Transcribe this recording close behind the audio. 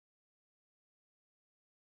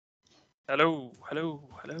Hello, hello,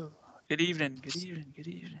 hello. Good evening, good evening, good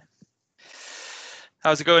evening.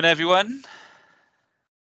 How's it going, everyone?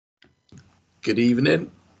 Good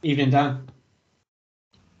evening. Evening, Dan.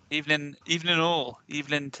 Evening all.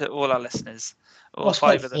 Evening to all our listeners. All That's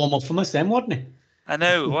five quite of them. formal from us then, wasn't it? I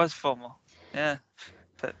know, it was formal. Yeah.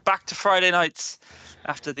 But back to Friday nights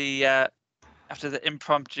after the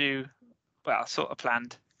impromptu, well, sort of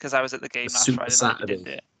planned, because I was at the game last Super Friday night. Saturday. We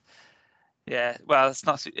did it. Yeah, well, it's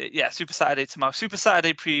not. Yeah, Super Saturday tomorrow. Super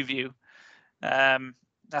Saturday preview.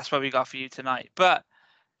 That's what we got for you tonight. But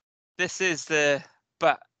this is the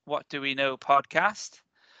But What Do We Know podcast.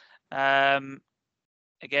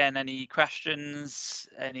 Again, any questions,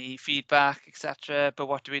 any feedback, etc. But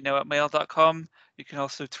what do we know at mail.com? You can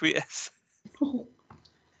also tweet us.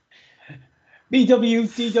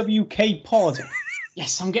 BWDWK pod.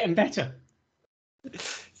 Yes, I'm getting better.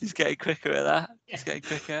 He's getting quicker at that. He's getting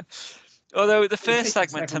quicker. Although the first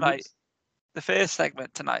segment tonight,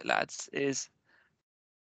 lads, is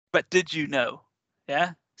But Did You Know?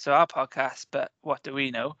 Yeah. So our podcast, But What Do We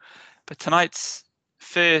Know? But tonight's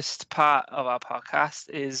first part of our podcast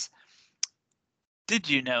is Did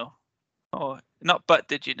You Know? Or not, but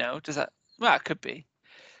did you know? Does that? Well, it could be.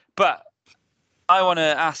 But I want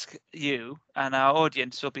to ask you, and our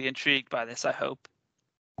audience will be intrigued by this, I hope.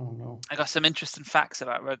 Oh no. I got some interesting facts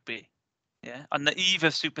about rugby. Yeah. On the eve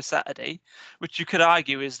of Super Saturday, which you could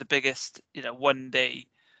argue is the biggest, one day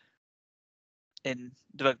in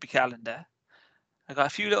the rugby calendar. I got a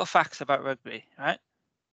few little facts about rugby, right?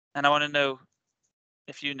 And I want to know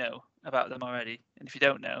if you know about them already. And if you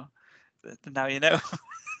don't know, then now you know.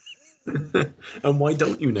 And why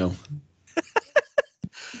don't you know?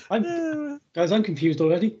 Guys, I'm confused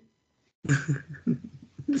already.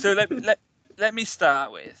 So let me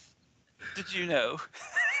start with, did you know?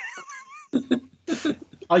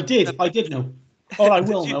 I did know. Or I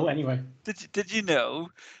will know anyway. Did you know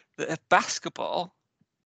that basketball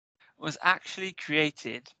was actually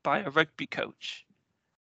created by a rugby coach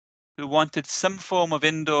who wanted some form of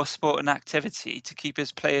indoor sport and activity to keep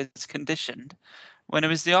his players conditioned when it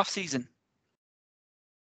was the off season?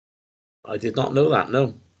 I did not know that,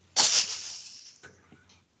 no.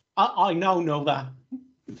 I now know that.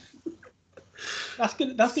 That's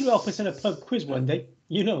gonna help us in a pub quiz one day.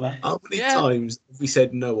 You know that. How many times have we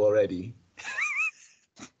said no already?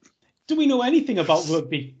 Do we know anything about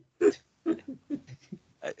rugby?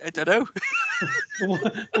 I don't know.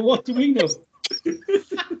 But what do we know?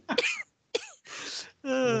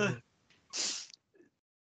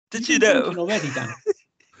 Did you know? Already, Dan?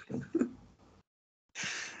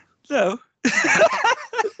 No.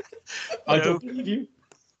 I don't believe you.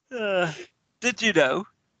 Did you know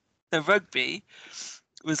that rugby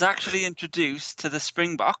was actually introduced to the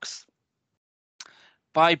Springboks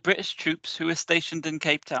by British troops who were stationed in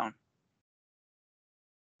Cape Town?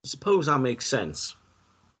 I suppose that makes sense.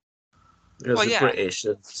 Because the British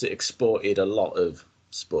have exported a lot of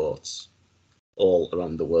sports all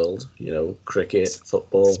around the world. Cricket,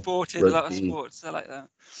 football, Exported rugby. a lot of sports. I like that.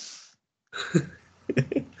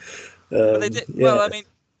 They did. Yeah. Well, I mean,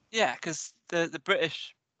 because the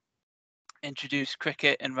British introduced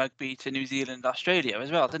cricket and rugby to New Zealand, Australia as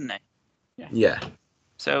well, didn't they? Yeah.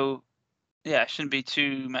 So, it shouldn't be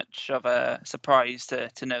too much of a surprise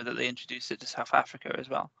to know that they introduced it to South Africa as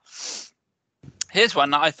well. Here's one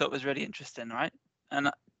that I thought was really interesting, right? And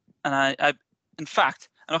I in fact,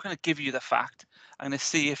 I'm not going to give you the fact. I'm going to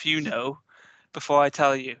see if you know before I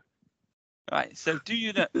tell you. Right. So, do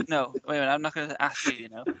you know? No, wait a minute. I'm not going to ask you. Do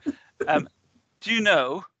you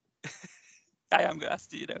know? I am going to ask.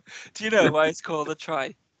 Do you know? Do you know why it's called a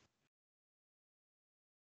try?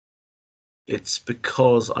 It's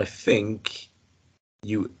because I think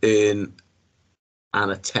you earn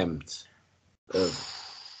an attempt of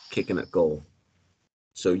kicking at goal.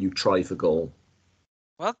 So you try for goal.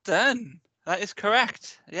 Well done. That is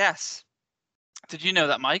correct. Yes. Did you know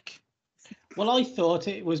that, Mike? Well, I thought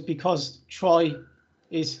it was because try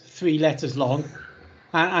is 3 letters long,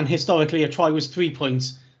 and historically a try was 3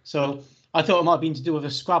 points. So I thought it might have been to do with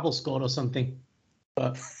a Scrabble score or something.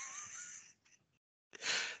 But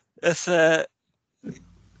it's a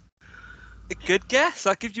good guess.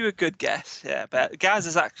 I'll give you a good guess. Yeah, but Gaz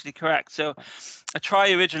is actually correct. So a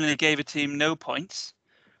try originally gave a team no points.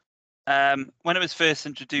 When it was first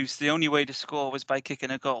introduced, the only way to score was by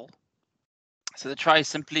kicking a goal. So the try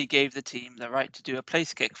simply gave the team the right to do a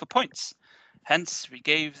place kick for points. Hence, we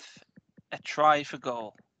gave a try for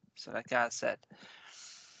goal. So like Gaz said.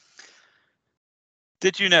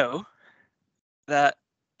 Did you know that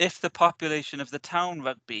if the population of the town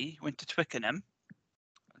rugby went to Twickenham,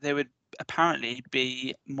 there would apparently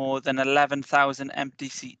be more than 11,000 empty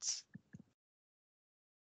seats?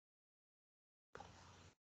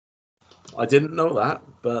 I didn't know that,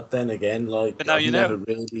 but then again, like But now I've you never know.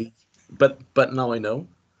 really. But now I know.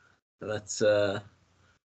 That's to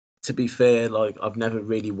be fair, like I've never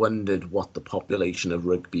really wondered what the population of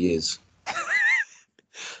rugby is.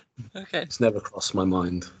 Okay. It's never crossed my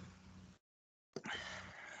mind.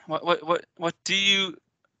 What do you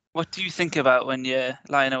think about when you're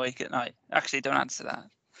lying awake at night? Actually, don't answer that.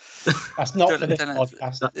 That's not for this Don't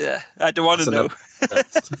podcast. Yeah, I don't want to know.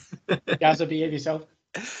 Gaza, behave yourself.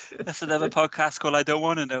 That's another podcast called I Don't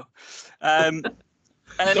Want to Know. And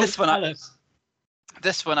then Don't tell us.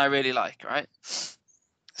 This one I really like, right?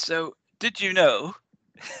 So, did you know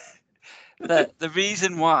that the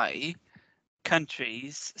reason why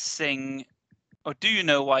countries sing, or do you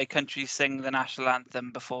know why countries sing the national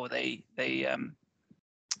anthem before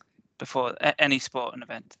before any sporting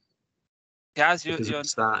event? Gaz, Because you we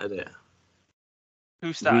started it.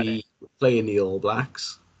 Who started We it? were playing the All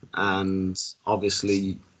Blacks, and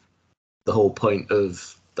obviously the whole point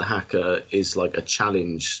of the haka is like a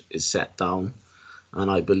challenge is set down,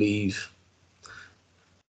 and I believe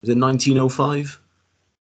was it 1905.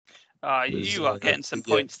 You are getting some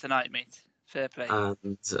points tonight, mate. Fair play.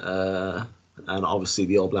 And obviously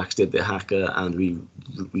the All Blacks did the haka, and we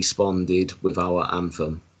responded with our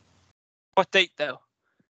anthem. What date though?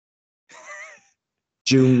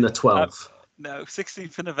 June the 12th. No,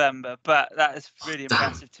 16th of November. But that is really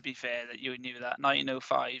impressive, to be fair, that you knew that.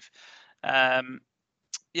 1905.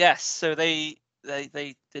 Yes, so the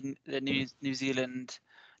New Zealand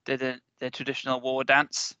did their traditional war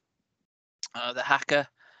dance, the haka,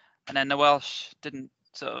 and then the Welsh didn't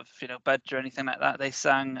sort of budge or anything like that. They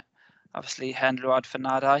sang, obviously, Hen Luad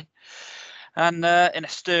Fanadau, and in a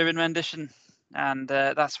stirring rendition, and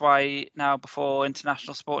that's why now before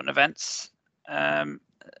international sporting events,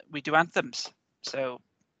 we do anthems. So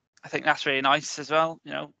I think that's really nice as well.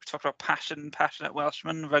 We talk about passionate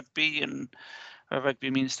Welshmen, rugby, and what rugby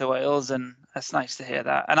means to Wales, and it's nice to hear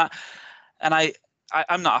that.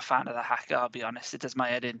 I'm not a fan of the haka, I'll be honest. It does my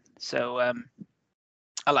head in. So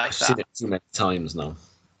I like I've that. seen it too many times now.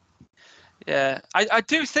 Yeah, I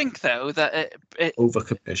do think though that it over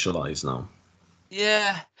commercialized now.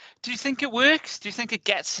 Yeah. Do you think it works? Do you think it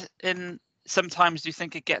gets in? Sometimes do you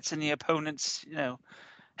think it gets in the opponent's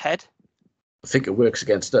head? I think it works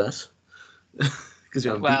against us because we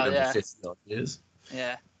haven't beaten them for 50 odd years.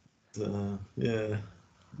 Yeah. Yeah.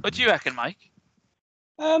 What do you reckon, Mike?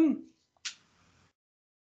 I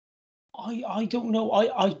don't know.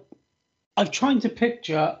 I'm trying to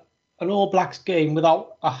picture an All Blacks game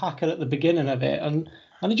without a haka at the beginning of it, and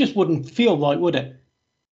it just wouldn't feel right, would it?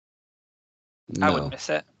 No. I would miss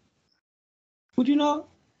it. Would you not?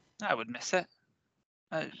 I would miss it.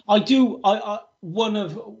 I do. One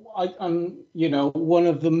of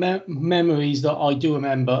the memories that I do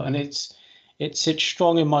remember, and it sits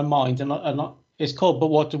strong in my mind, and it's called "But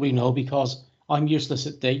What Do We Know?" because I'm useless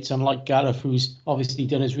at dates, unlike Gareth, who's obviously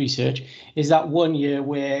done his research. Is that one year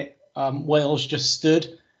where Wales just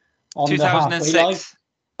stood on the halfway line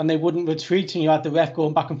and they wouldn't retreat, and you had the ref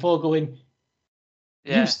going back and forth, going,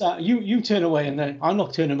 "You start, you turn away," and then I'm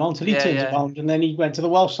not turning around till he turns around, and then he went to the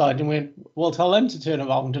Welsh side and went, "Well, tell them to turn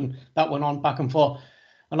around," and that went on back and forth.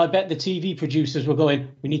 And I bet the TV producers were going,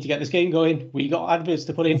 "We need to get this game going. We got adverts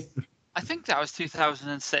to put in." I think that was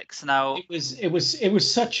 2006. Now it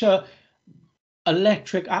was such a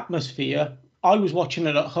electric atmosphere. I was watching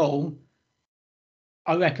it at home.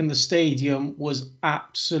 I reckon the stadium was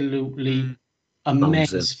absolutely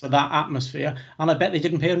immense for that atmosphere, and I bet they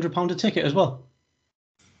didn't pay £100 a ticket as well.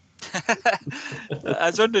 I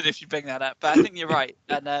was wondering if you bring that up, but I think you're right.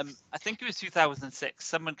 And I think it was 2006.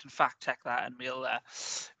 Someone can fact check that, and we'll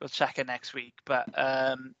check it next week. But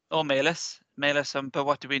or mail us on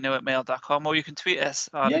butwhatdoweknow@mail.com, or you can tweet us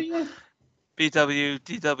on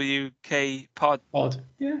BWDWK pod.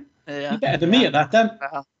 Yeah. You're better than me at that, then.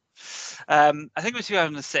 I think it was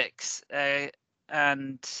 2006,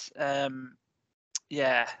 and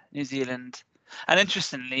New Zealand. And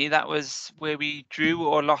interestingly, that was where we drew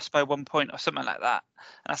or lost by 1 point or something like that.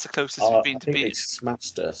 And that's the closest we've been to beat. They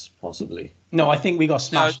smashed us, possibly. No, I think we got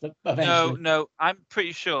smashed eventually. No, I'm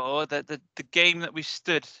pretty sure that the game that we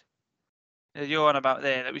stood, you're on about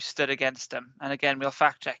there, that we stood against them, and again, we'll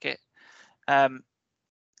fact check it. I'm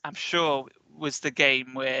sure was the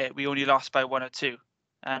game where we only lost by 1 or 2,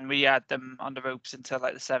 and we had them on the ropes until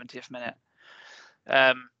like the 70th minute.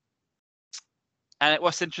 And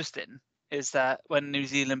what's interesting is that when New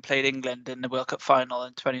Zealand played England in the World Cup final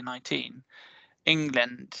in 2019,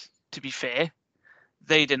 England, to be fair,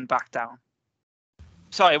 they didn't back down.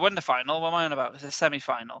 Sorry, won the final. What am I on about? It was a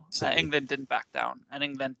semi-final. England didn't back down, and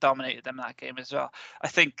England dominated them that game as well. I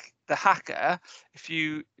think the haka, if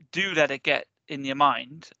you do let it get in your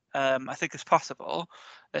mind, I think it's possible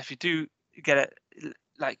that if you do get it,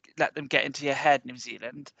 like let them get into your head, New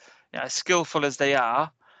Zealand, as skillful as they are,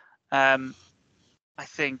 I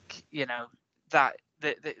think that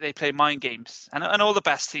they play mind games, and all the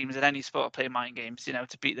best teams in any sport play mind games,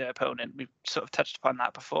 to beat their opponent. We've sort of touched upon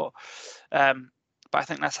that before, but I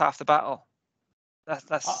think that's half the battle.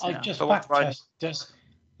 That's I just fact checked.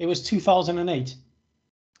 It was 2008.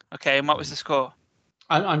 Okay, and what was the score?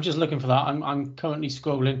 I'm just looking for that. I'm currently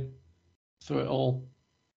scrolling through it all.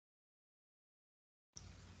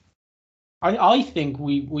 I think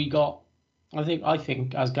we got. I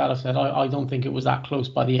think as Gareth said, I don't think it was that close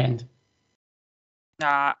by the end.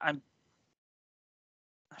 Nah, I'm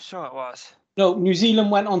sure it was. No, New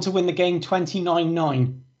Zealand went on to win the game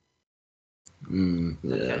 29-9.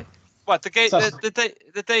 Yeah. Okay. What, the game? So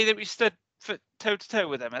the day that we stood toe to toe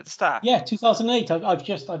with them at the start? Yeah, 2008. I've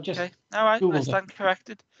just. Okay. All right. I stand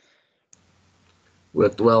corrected.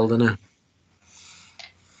 Worked well, didn't it?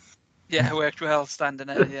 Yeah, it worked well standing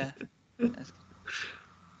there. Yeah.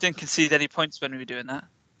 Didn't concede any points when we were doing that.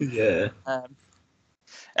 Yeah.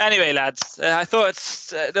 Anyway, lads, I thought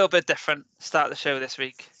it's a little bit different. Start the show this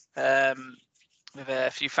week with a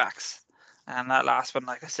few facts, and that last one,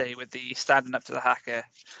 like I say, with the standing up to the haka,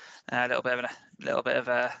 a little bit of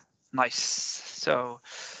a nice, so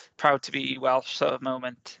proud to be Welsh sort of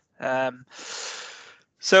moment.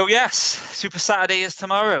 So yes, Super Saturday is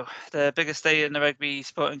tomorrow, the biggest day in the rugby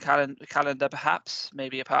sporting calendar, perhaps,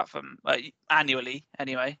 maybe apart from annually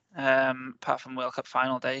anyway, apart from World Cup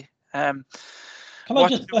final day. Can I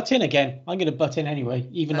just butt in again? I'm going to butt in anyway,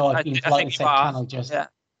 even though I've been polite and said, "Can I just?" Yeah,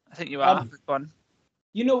 I think you are. Go on.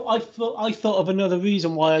 I thought of another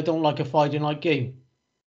reason why I don't like a Friday night game.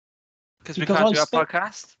 Because we can't do our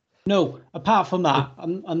podcast? No, apart from that,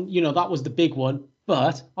 and that was the big one.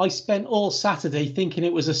 But I spent all Saturday thinking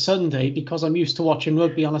it was a Sunday because I'm used to watching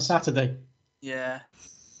rugby on a Saturday. Yeah.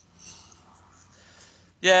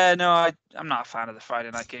 Yeah, no, I'm not a fan of the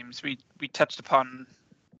Friday night games. We touched upon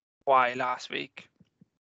why last week.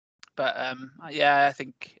 But yeah, I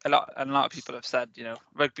think a lot of people have said,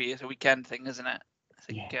 rugby is a weekend thing, isn't it? I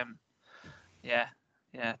think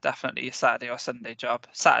yeah, definitely a Saturday or Sunday job.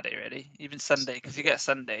 Saturday, really. Even Sunday, because you get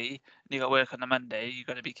Sunday and you got work on the Monday, you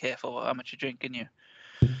got to be careful how much you're drinking.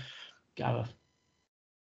 Gareth.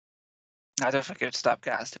 I don't think it would stop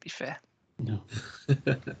Gaz, to be fair. No.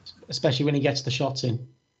 Especially when he gets the shots in.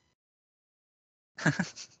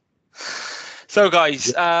 So,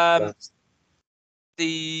 guys,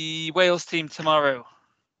 the Wales team tomorrow.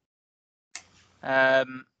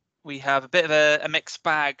 We have a bit of a mixed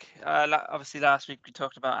bag. Obviously, last week we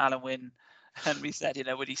talked about Alan Wynne, and we said,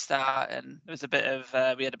 would he start? And there was a bit of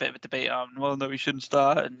we had a bit of a debate on, well, no, he shouldn't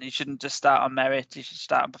start, and he shouldn't just start on merit. He should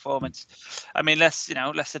start on performance. I mean, let's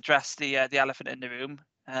address the elephant in the room,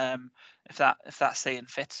 if that saying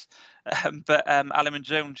fits. But Alan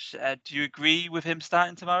Jones, do you agree with him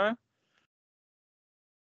starting tomorrow?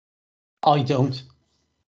 I don't.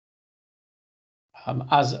 And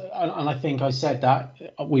I think I said that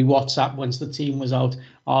we WhatsApp once the team was out.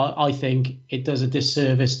 I think it does a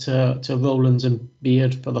disservice to Rowlands and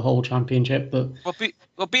Beard for the whole championship. But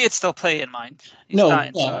Beard's still playing, mind.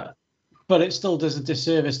 But it still does a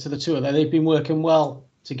disservice to the two of them. They've been working well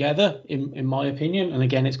together, in my opinion. And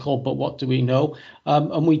again, it's called "But What Do We Know?"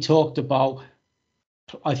 And we talked about,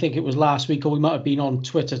 I think it was last week, or we might have been on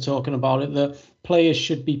Twitter talking about it, that players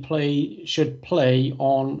should play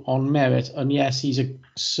on merit. And yes, he's a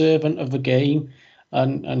servant of the game,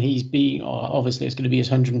 and he's been, obviously it's going to be his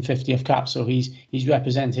 150th cap, so he's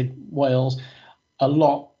represented Wales a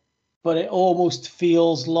lot, but it almost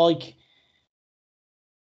feels like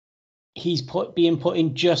he's being put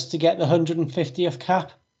in just to get the 150th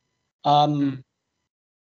cap.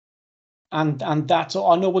 And that's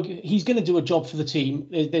all. I know he's going to do a job for the team.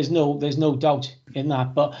 There's no doubt in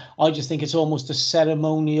that. But I just think it's almost a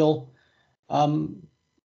ceremonial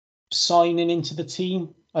signing into the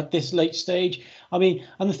team at this late stage. I mean,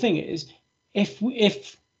 and the thing is, if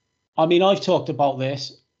I've talked about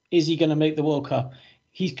this. Is he going to make the World Cup?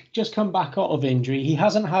 He's just come back out of injury. He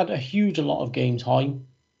hasn't had a huge lot of game time.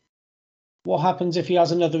 What happens if he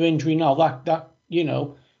has another injury now? That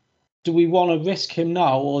do we want to risk him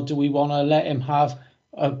now, or do we want to let him have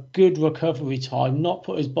a good recovery time, not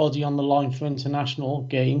put his body on the line for international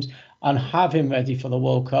games, and have him ready for the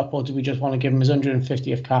World Cup, or do we just want to give him his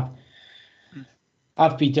 150th cap?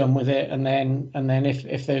 I'd be done with it, and then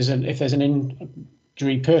if there's an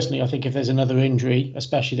injury, personally, I think if there's another injury,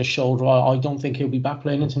 especially the shoulder, I don't think he'll be back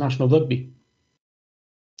playing international rugby.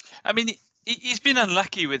 I mean, he's been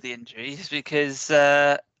unlucky with the injuries because.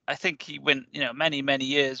 I think he went, many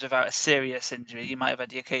years without a serious injury. He might have had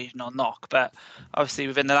the occasional knock, but obviously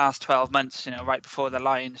within the last 12 months, right before the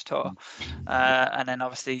Lions tour, and then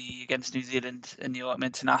obviously against New Zealand in the autumn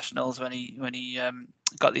internationals when he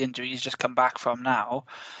got the injury he's just come back from now.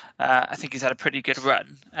 I think he's had a pretty good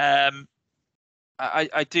run.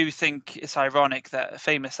 I do think it's ironic that a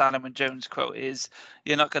famous Alan Wynne-Jones quote is,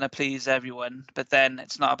 "You're not going to please everyone, but then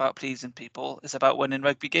it's not about pleasing people. It's about winning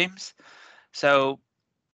rugby games." So,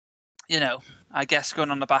 I guess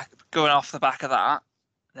going off the back of that,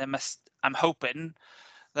 I'm hoping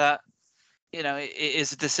that, it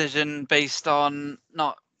is a decision based on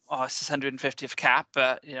not, it's his 150th cap,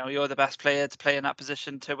 but you're the best player to play in that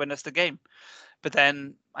position to win us the game. But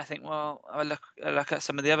then I think, well, I look at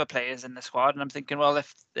some of the other players in the squad, and I'm thinking, well,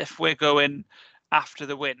 if we're going after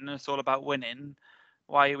the win and it's all about winning,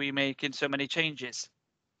 why are we making so many changes?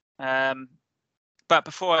 But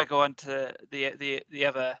before I go on to the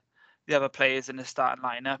other players in the starting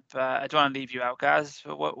lineup, I don't want to leave you out, guys.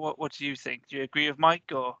 What do you think? Do you agree with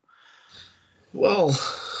Mike or? Well,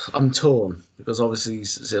 I'm torn because obviously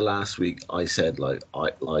last week I said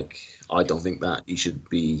I don't think that he should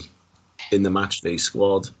be in the matchday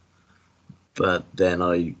squad, but then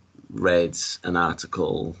I read an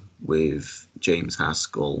article with James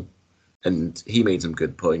Haskell, and he made some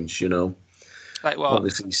good points. Like what?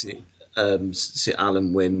 Obviously, see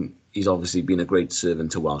Alan Wynne. He's obviously been a great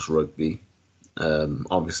servant to Welsh rugby.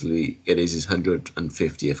 Obviously, it is his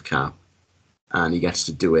 150th cap, and he gets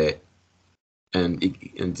to do it, and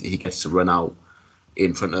he gets to run out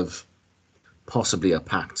in front of possibly a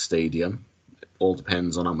packed stadium. All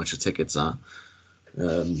depends on how much the tickets are.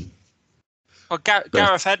 Well,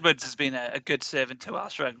 Gareth Edwards has been a good servant to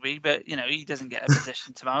Welsh rugby, but he doesn't get a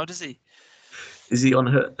position tomorrow, does he? Is he on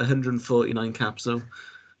 149 caps though?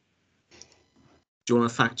 Do you want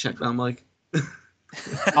to fact check that, Mike?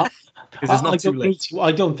 I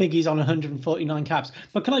don't think he's on 149 caps.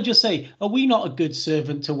 But can I just say, are we not a good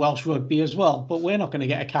servant to Welsh rugby as well? But we're not going to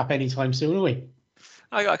get a cap anytime soon, are we?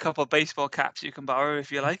 I got a couple of baseball caps you can borrow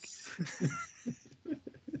if you like.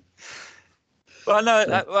 Well,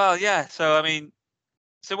 no, well, yeah. So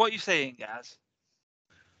so what are you saying, Gaz?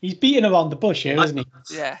 He's beating around the bush here, isn't he?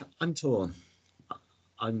 Yeah. I'm torn.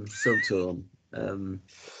 I'm so torn.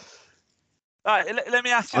 All right, let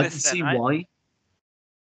me ask you I this. can see right? why.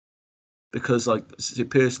 Because,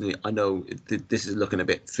 personally, I know this is looking a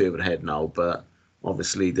bit further ahead now, but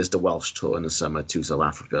obviously there's the Welsh tour in the summer to South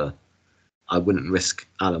Africa. I wouldn't risk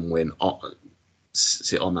Alan Wynne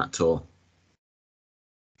sit on that tour.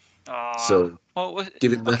 So,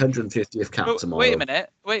 give him the 150th cap tomorrow. Wait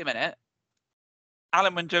a minute.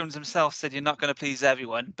 Alan Wynne-Jones himself said you're not going to please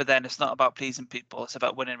everyone, but then it's not about pleasing people, it's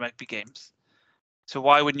about winning rugby games. So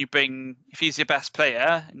why wouldn't you if he's your best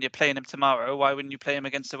player and you're playing him tomorrow, why wouldn't you play him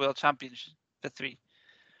against the World Championship for 3?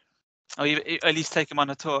 Or at least take him on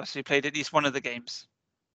a tour so he played at least one of the games.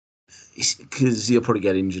 Because he'll probably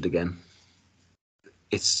get injured again.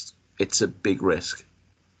 It's a big risk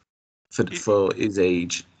for his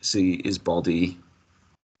age, see his body.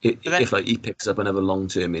 If he picks up another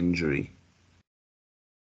long-term injury.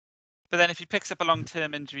 But then if he picks up a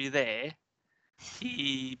long-term injury there,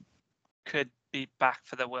 he could be back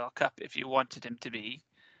for the World Cup if you wanted him to be.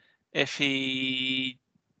 If he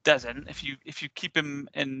doesn't, if you keep him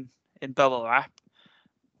in bubble wrap,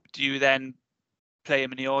 do you then play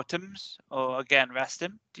him in the autumns or again rest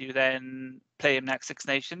him? Do you then play him next Six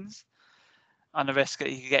Nations on the risk that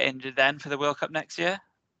he could get injured then for the World Cup next year?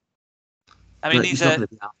 He's not going to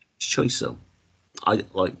be our first choice, though. I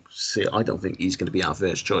don't think he's going to be our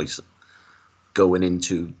first choice going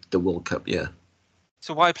into the World Cup year.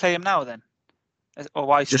 So why play him now then? Or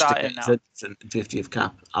why start him now? Just to get his 50th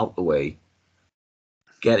cap out the way,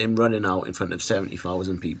 get him running out in front of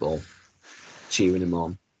 70,000 people, cheering him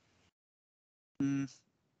on. Do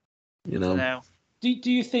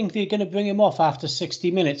you think they're going to bring him off after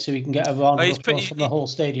 60 minutes so he can get a round of applause from the whole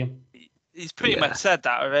stadium? He's pretty much said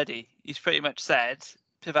that already.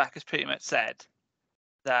 Pivac has pretty much said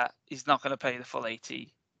that he's not going to play the full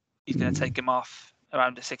 80. He's going to take him off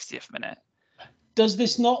around the 60th minute. Does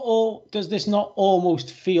this not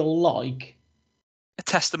almost feel like a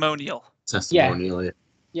testimonial?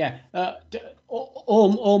 Yeah.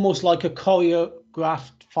 Almost like a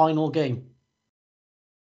choreographed final game.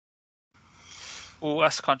 Oh,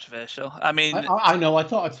 that's controversial. I know. I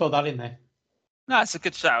thought I'd throw that in there. No, it's a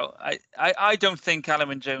good shout. I don't think Alan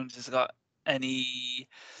Wynne-Jones has got any.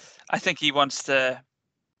 I think he wants to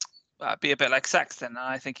be a bit like Sexton, and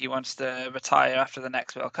I think he wants to retire after the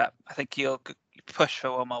next World Cup. I think he'll push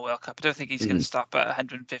for one more World Cup. I don't think he's going to stop at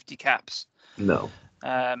 150 caps. No.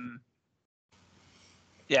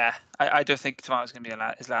 yeah, I don't think tomorrow's going to be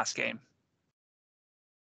his last game.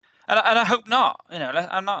 And I hope not.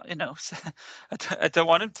 I'm not. I don't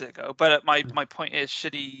want him to go. But my point is,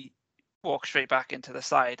 should he walk straight back into the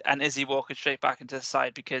side? And is he walking straight back into the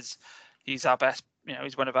side because he's our best?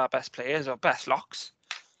 He's one of our best players or best locks,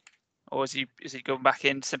 or is he going back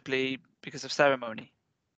in simply because of ceremony?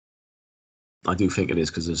 I do think it is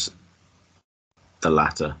because it's the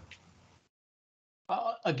latter.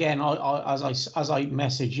 Again, as I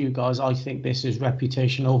message you guys, I think this is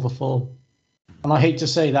reputation over form. And I hate to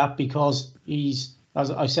say that because he's, as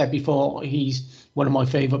I said before, he's one of my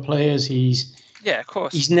favourite players. Of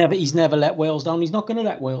course. He's never let Wales down. He's not going to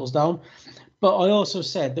let Wales down. But I also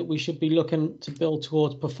said that we should be looking to build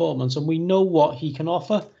towards performance, and we know what he can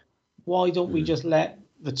offer. Why don't we just let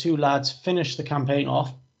the two lads finish the campaign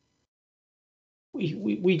off?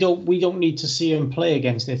 We don't need to see him play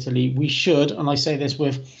against Italy. We should, and I say this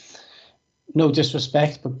with no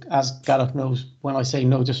disrespect, but as Gareth knows, when I say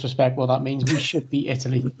no disrespect, what that means, we should beat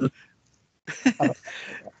Italy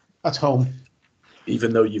at home.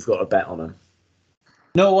 Even though you've got a bet on them.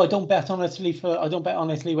 No, I don't bet on Italy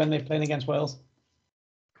when they're playing against Wales.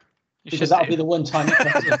 Because that'll be the one time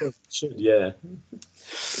it should, yeah.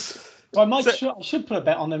 So I should put a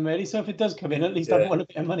bet on them really. So if it does come in, at least I've won a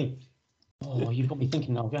bit of money. Oh, you've got me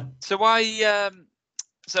thinking now, yeah. So why?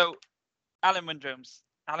 So Alan Wynne-Jones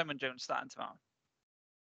starting tomorrow.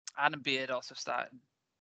 Adam Beard also starting.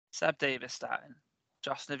 Seb Davis starting.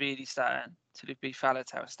 Josh Navidi starting. Tulupi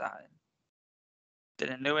Faletau starting.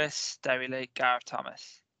 Dylan Lewis, Derry Lake, Gareth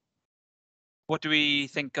Thomas. What do we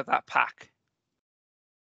think of that pack?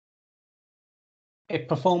 It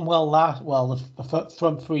performed well the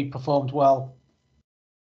front three performed well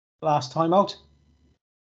last time out.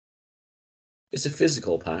 It's a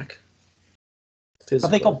physical pack. Have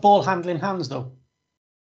they got ball handling hands though?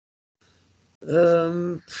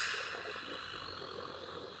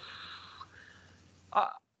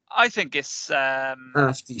 I think it's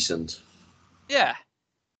half decent. Yeah.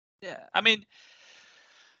 I mean,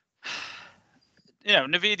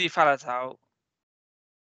 Navidi Faletau,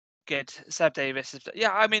 good. Seb Davis,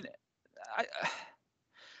 I mean,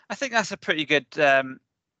 I think that's a pretty good. I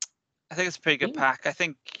think it's a pretty good pack. I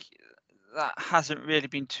think that hasn't really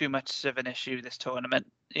been too much of an issue this tournament.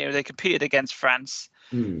 They competed against France.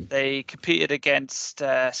 They competed against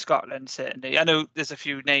Scotland, certainly. I know there's a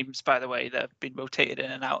few names, by the way, that have been rotated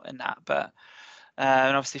in and out in that, but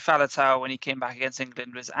and obviously Faletau, when he came back against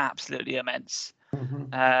England, was absolutely immense.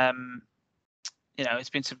 It's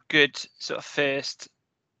been some good sort of first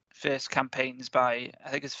campaigns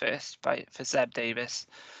for Seb Davis.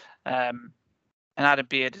 And Adam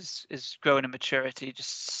Beard is growing in maturity,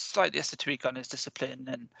 just slightly has to tweak on his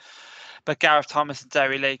discipline. But Gareth Thomas and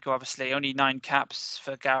Derry Lake are obviously only 9 caps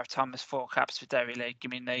for Gareth Thomas, 4 caps for Derry Lake. I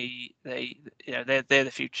mean, they're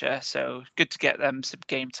the future, so good to get them some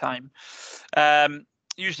game time.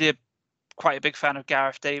 Usually quite a big fan of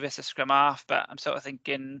Gareth Davis, a scrum half, but I'm sort of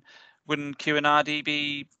thinking, wouldn't Kieran Hardy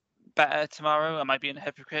be better tomorrow? I might be a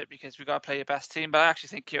hypocrite because we've got to play your best team, but I actually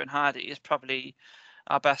think Kieran Hardy is probably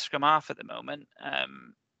our best scrum half at the moment.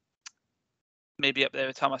 Maybe up there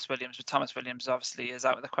with Thomas Williams, but Thomas Williams obviously is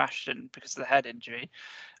out of the question because of the head injury.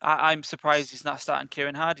 I'm surprised he's not starting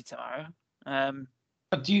Kieran Hardy tomorrow.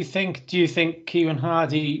 Do you think Kieran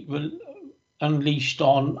Hardy will unleashed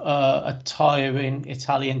on a tiring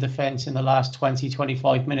Italian defence in the last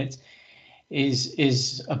 20-25 minutes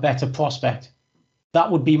is a better prospect? That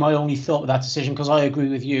would be my only thought with that decision, because I agree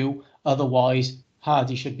with you. Otherwise,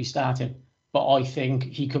 Hardy should be starting, but I think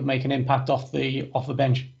he could make an impact off the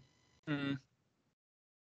bench.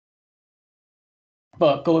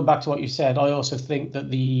 But going back to what you said, I also think that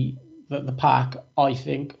the pack, I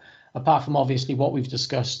think, apart from obviously what we've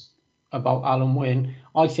discussed about Alan Wynne,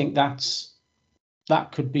 I think that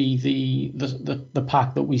could be the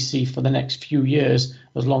pack that we see for the next few years,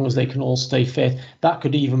 as long as they can all stay fit. That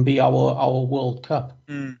could even be our World Cup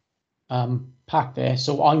pack there.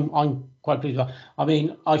 So I'm quite pleased with that. I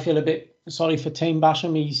mean, I feel a bit sorry for Tame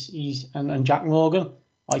Basham. He's and Jack Morgan.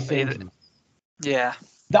 I think. Yeah.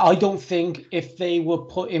 I don't think if they were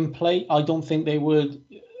put in play, I don't think they would.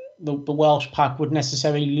 The Welsh pack would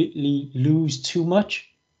necessarily lose too much.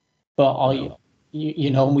 But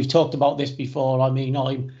and we've talked about this before. I mean,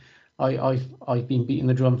 I've been beating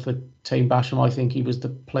the drum for Tame Basham. I think he was the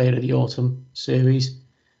player of the autumn series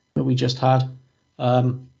that we just had.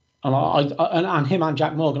 And him and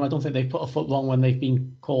Jack Morgan, I don't think they've put a foot wrong when they've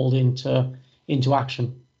been called into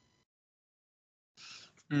action.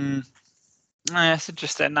 It's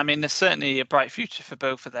interesting. I mean, there's certainly a bright future for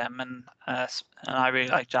both of them, and I really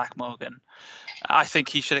like Jack Morgan. I think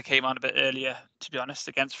he should have came on a bit earlier to be honest,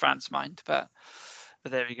 against France, mind. But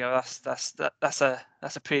there we go. That's a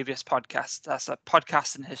previous podcast. That's a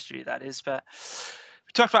podcast in history, that is. But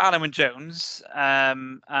we talked about Alan Wynne-Jones,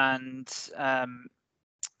 and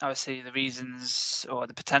obviously the reasons or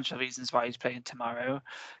the potential reasons why he's playing tomorrow.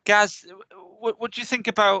 Gaz, what do you think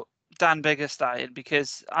about Dan Biggar starting?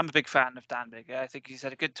 Because I'm a big fan of Dan Biggar. I think he's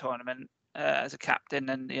had a good tournament as a captain,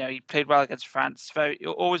 and he played well against France.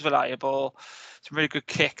 Always reliable. Some really good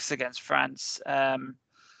kicks against France.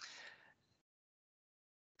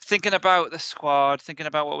 Thinking about the squad, thinking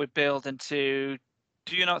about what we build into,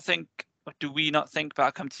 do you not think, or do we not think? But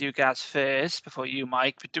I'll come to you guys first before you,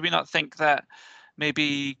 Mike. But do we not think that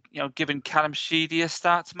maybe giving Callum Sheedy a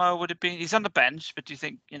start tomorrow would have been? He's on the bench, but do you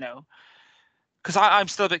think because I'm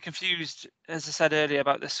still a bit confused, as I said earlier,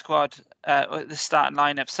 about the squad, the starting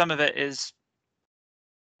lineup. Some of it is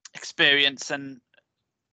experience and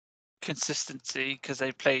consistency because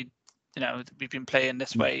they've played, we've been playing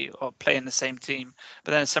this way or playing the same team.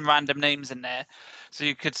 But then there's some random names in there. So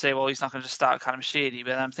you could say, well, he's not going to just start Callum Sheedy.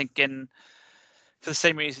 But I'm thinking, for the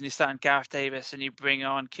same reason you're starting Gareth Davis and you bring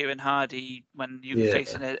on Kieran Hardy when you're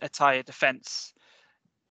facing a tired defence,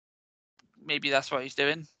 maybe that's what he's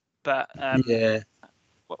doing. But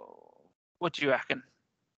what do you reckon?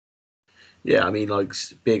 Yeah, I mean, like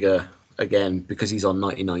Biggar, again, because he's on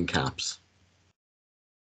 99 caps,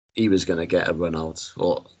 he was going to get a run out,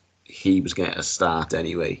 or he was getting a start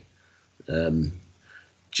anyway,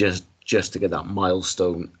 just to get that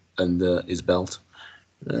milestone under his belt.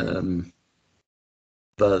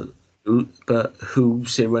 But who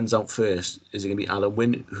say runs out first? Is it going to be Alan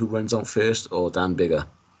Wynne who runs out first, or Dan Biggar?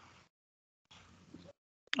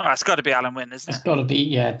 Oh, it's got to be Alan Wynne, isn't it? It's got to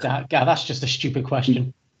be, that's just a stupid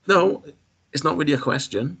question. No, it's not really a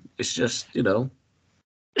question. It's just, No,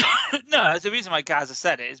 the reason why Gaza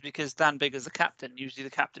said it is because Dan Biggar's the captain. Usually the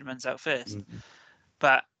captain runs out first. Mm-hmm.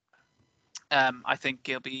 But I think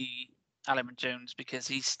it'll be Alan Wynne-Jones because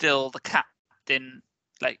he's still the captain,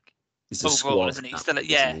 like, he's overall, isn't he? Captain,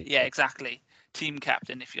 still, exactly. Team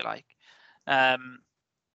captain, if you like. And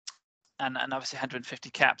obviously 150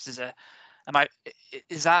 caps is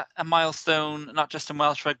that a milestone, not just in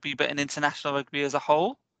Welsh rugby, but in international rugby as a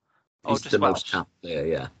whole? Or he's just the Welsh? most capped there,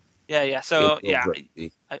 yeah. Yeah. So,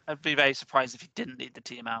 I'd be very surprised if he didn't lead the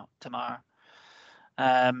team out tomorrow.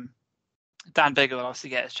 Dan Biggar will obviously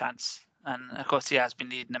get his chance. And, of course, he has been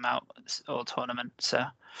leading them out all tournament. So,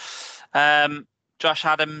 Josh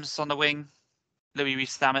Adams on the wing. Louis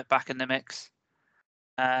Rees-Zammit back in the mix.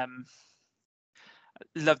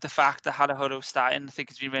 Love the fact that Halaholo starting. I think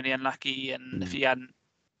he's been really unlucky. And if he hadn't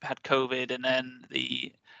had COVID and then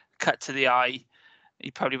the cut to the eye, he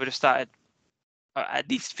probably would have started, at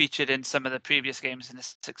least featured in some of the previous games in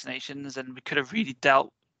the Six Nations, and we could have really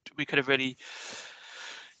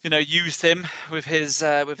used him with his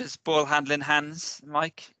ball handling hands,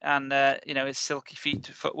 Mike, and his silky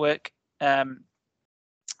footwork. But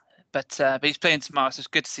he's playing tomorrow, so it's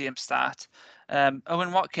good to see him start.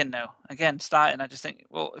 Owen Watkin, though, again starting. I just think,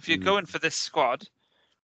 well, if you're going for this squad,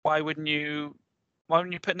 why wouldn't you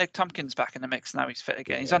put Nick Tompkins back in the mix now he's fit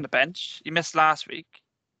again? Yeah. He's on the bench. He missed last week.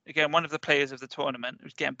 Again, one of the players of the tournament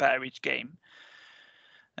who's getting better each game.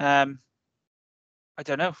 I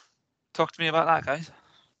don't know. Talk to me about that, guys.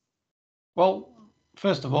 Well,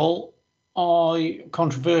 first of all,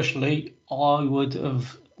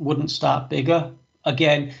 wouldn't start Biggar.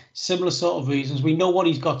 Again, similar sort of reasons. We know what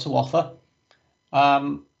he's got to offer.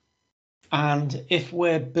 And if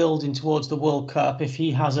we're building towards the World Cup, if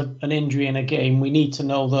he has an injury in a game, we need to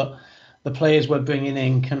know that the players we're bringing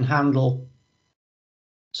in can handle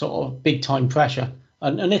sort of big time pressure.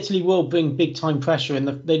 And Italy will bring big time pressure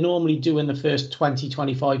they normally do in the first 20,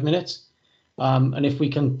 25 minutes. And if we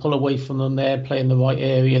can pull away from them there, play in the right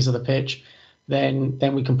areas of the pitch, then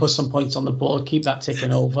we can put some points on the board, keep that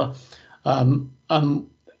ticking over. Build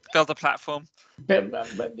a platform.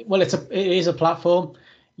 Well, it is a platform.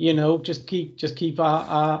 Just keep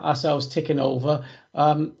ourselves ticking over.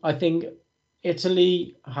 I think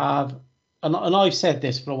Italy have, and I've said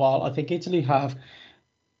this for a while, I think Italy have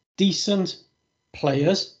decent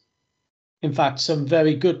players. In fact, some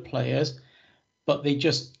very good players, but they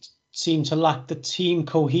just seem to lack the team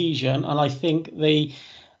cohesion. And I think they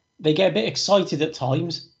get a bit excited at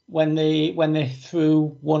times when they're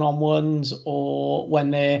through one-on-ones or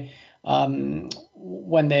when they're in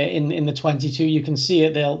the 22. You can see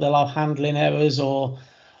it. They'll have handling errors, or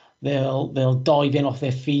they'll dive in off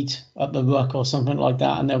their feet at the ruck or something like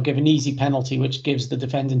that, and they'll give an easy penalty, which gives the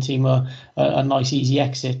defending team a nice easy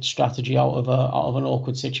exit strategy out of an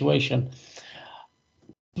awkward situation.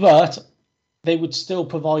 But they would still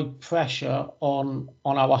provide pressure on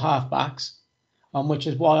our halfbacks, which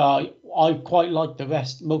is why I quite like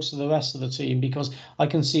most of the rest of the team, because I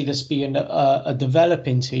can see this being a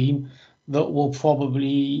developing team that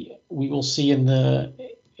we will see in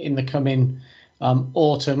the coming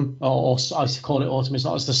autumn, or I call it autumn. It's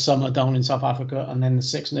not as the summer down in South Africa, and then the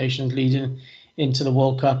Six Nations leading into the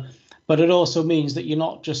World Cup. But it also means that you're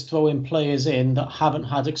not just throwing players in that haven't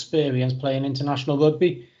had experience playing international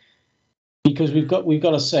rugby, because we've got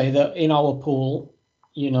to say that in our pool,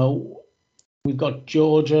 we've got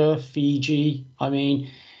Georgia, Fiji. I mean,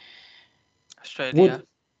 Australia.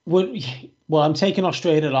 Well, I'm taking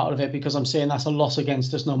Australia out of it because I'm saying that's a loss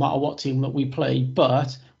against us no matter what team that we play.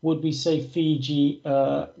 But would we say Fiji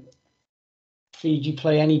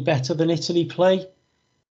play any better than Italy play?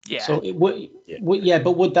 Yeah. So it would, yeah.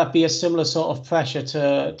 But would that be a similar sort of pressure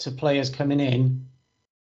to players coming in?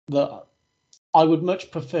 That I would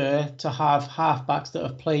much prefer to have halfbacks that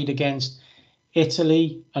have played against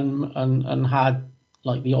Italy and had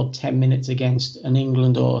like the odd 10 minutes against an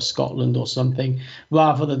England or Scotland or something,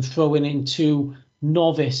 rather than throwing in two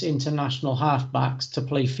novice international halfbacks to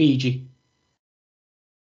play Fiji.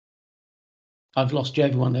 I've lost you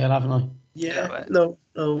everyone there, haven't I? Yeah, no.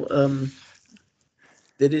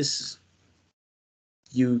 There is.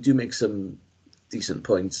 You do make some decent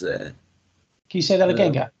points there. Can you say that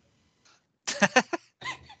again, Gav?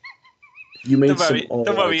 You made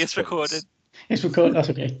Don't worry, it's recorded. It's recorded. That's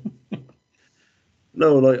okay.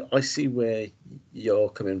 No, like I see where you're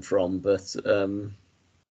coming from, but I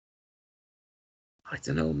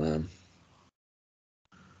don't know, man.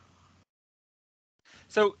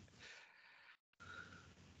 So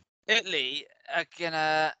Italy are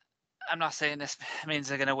gonna. I'm not saying this means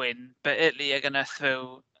they're gonna win, but Italy are gonna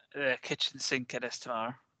throw the kitchen sink at us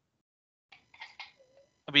tomorrow.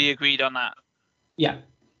 We agreed on that. Yeah.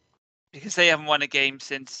 Because they haven't won a game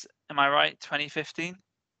since, am I right, 2015?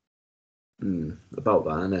 About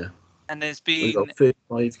that, I know. And there's been we've got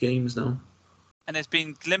 35 games now. And there's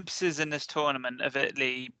been glimpses in this tournament of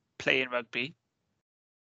Italy playing rugby.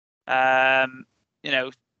 There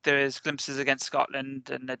is glimpses against Scotland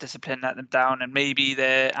and the discipline let them down, and maybe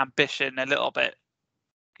their ambition a little bit.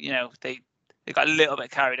 They got a little bit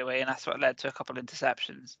carried away, and that's what led to a couple of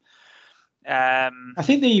interceptions. I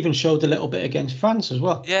think they even showed a little bit against France as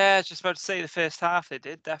well. Yeah, I was just about to say the first half they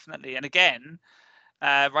did, definitely. And again,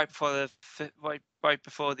 right before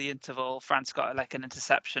the interval, France got like an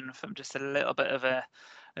interception from just a little bit of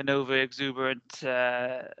an over exuberant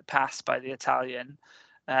pass by the Italian.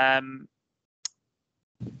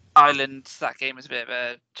 Ireland, that game was a bit of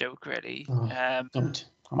a joke, really. Don't.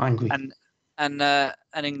 I'm angry. And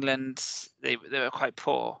England, they were quite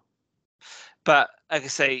poor. But like I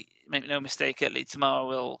say, make no mistake, Italy tomorrow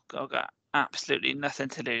will got absolutely nothing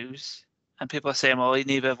to lose. And people are saying, well,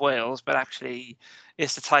 neither have Wales, but actually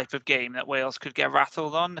it's the type of game that Wales could get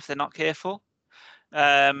rattled on if they're not careful.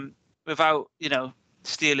 Without,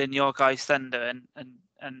 stealing your guy's thunder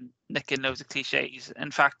and nicking loads of cliches.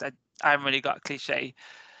 In fact, I haven't really got a cliche.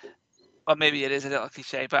 Or maybe it is a little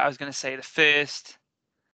cliche, but I was going to say the first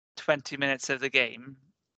 20 minutes of the game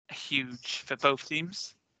are huge for both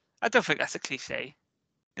teams. I don't think that's a cliche,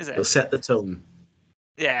 is it? They'll set the tone.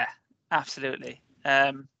 Yeah, absolutely.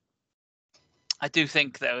 I do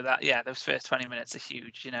think, though, that, those first 20 minutes are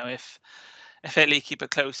huge. If Italy keep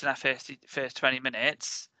it close in that first 20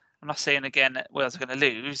 minutes, I'm not saying, again, that Wales are going to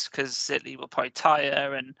lose, because Italy will probably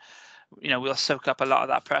tire and, we'll soak up a lot of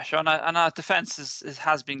that pressure. And our defence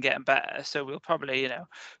has been getting better, so we'll probably,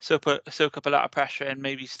 soak up a lot of pressure and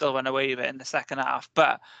maybe still run away with it in the second half.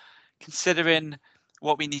 But considering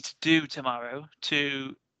what we need to do tomorrow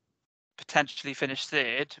to potentially finish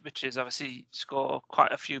third, which is obviously score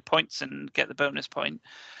quite a few points and get the bonus point,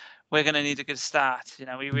 we're going to need a good start.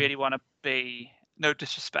 We really want to be, no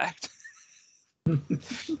disrespect to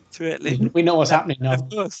Italy. We know what's happening now. Of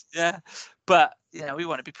course, yeah. But, we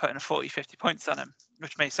want to be putting 40, 50 points on them,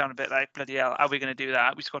 which may sound a bit like, bloody hell, how are we going to do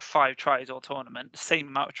that? We scored 5 tries all tournament, the same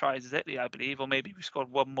amount of tries as Italy, I believe, or maybe we scored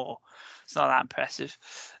 1 more. It's not that impressive.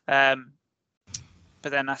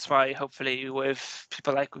 But then that's why, hopefully, with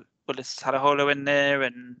people like Willis Talaholo in there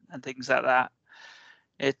and things like that,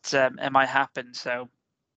 it might happen. So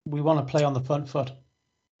we want to play on the front foot.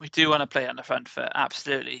 We do want to play on the front foot,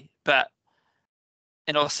 absolutely. But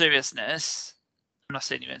in all seriousness, I'm not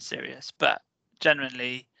saying you're serious, but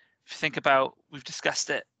generally, if you think about, we've discussed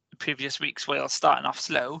it in previous weeks, Wales starting off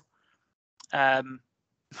slow.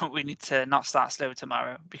 We need to not start slow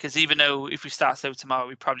tomorrow, because even though if we start slow tomorrow,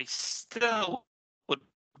 we probably still would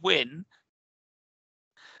win.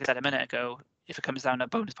 I said a minute ago, if it comes down to a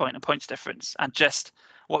bonus point and points difference, and just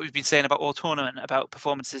what we've been saying about all tournament, about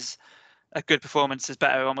performances, a good performance is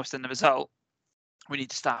better almost than the result. we need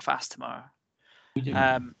to start fast tomorrow. We do.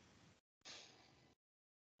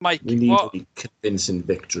 Mike, we need a convincing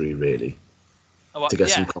victory, really, to get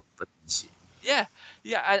some confidence. Yeah,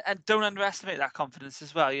 and don't underestimate that confidence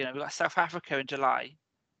as well. You know, we've got South Africa in July.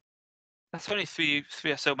 That's only three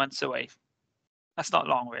or so months away. That's not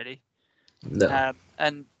long, really. No.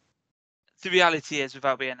 And the reality is,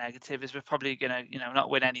 without being negative, is we're probably going to, not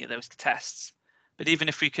win any of those tests. But even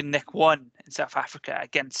if we can nick one in South Africa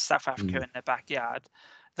against South Africa in their backyard,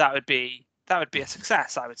 that would be a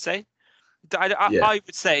success, I would say. I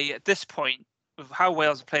would say at this point, with how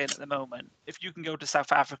Wales are playing at the moment, if you can go to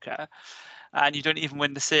South Africa and you don't even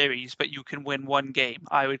win the series, but you can win one game,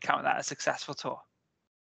 I would count that a successful tour.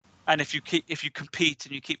 And if you compete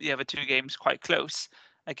and you keep the other two games quite close,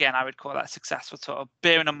 again, I would call that a successful tour.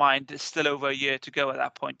 Bearing in mind, there's still over a year to go at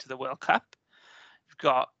that point to the World Cup. You've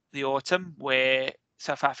got the autumn where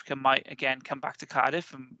South Africa might again come back to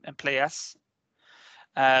Cardiff and play us.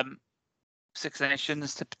 Six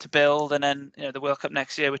Nations to build, and then the World Cup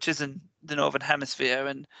next year, which is in the Northern Hemisphere.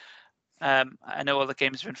 And I know all the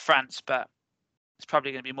games are in France, but it's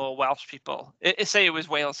probably going to be more Welsh people. Say it was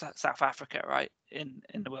Wales, South Africa, right, in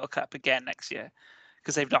the World Cup again next year,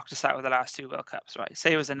 because they've knocked us out with the last two World Cups, right?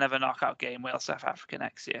 Say it was another knockout game, Wales, South Africa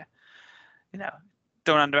next year.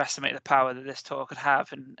 Don't underestimate the power that this tour could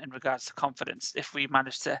have in regards to confidence if we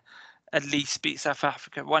manage to at least beat South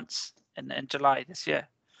Africa once in July this year.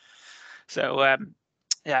 So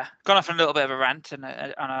gone off on a little bit of a rant and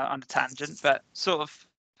on a tangent, but sort of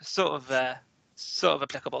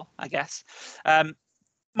applicable, I guess.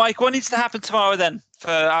 Mike, what needs to happen tomorrow then for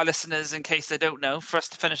our listeners, in case they don't know, for us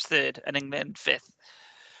to finish third and England fifth?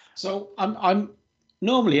 So I'm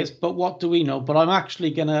normally it's, but what do we know? But I'm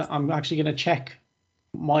actually gonna check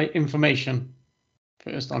my information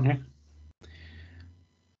first on here.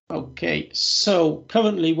 Okay, so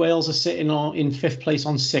currently Wales are sitting in fifth place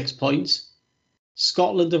on 6 points.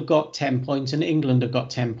 Scotland have got 10 points and England have got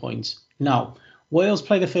 10 points. Now, Wales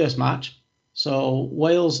play the first match, so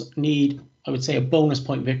Wales need, I would say, a bonus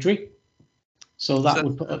point victory. So that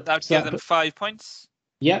would give them 5 points.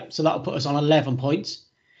 Yeah, so that would put us on 11 points.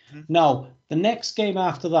 Mm-hmm. Now, the next game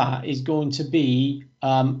after that is going to be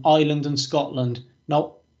Ireland and Scotland.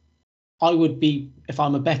 Now, I would be, if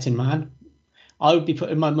I'm a betting man, I would be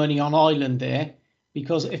putting my money on Ireland there,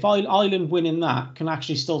 because if Ireland winning that can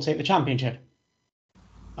actually still take the championship.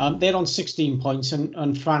 They're on 16 points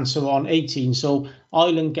and France are on 18. So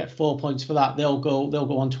Ireland get 4 points for that. They'll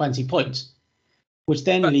go on 20 points, which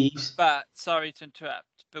then leaves. But sorry to interrupt,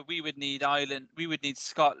 but we would need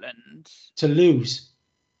Scotland to lose.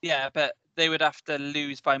 Yeah, but they would have to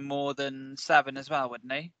lose by more than 7 as well, wouldn't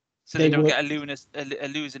they? So they don't get a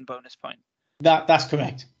losing bonus point. That's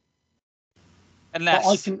correct.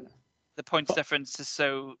 Unless the points difference is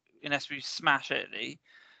so, unless we smash Italy,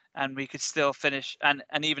 and we could still finish, and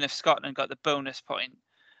even if Scotland got the bonus point,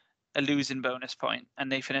 a losing bonus point,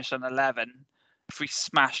 and they finished on 11, if we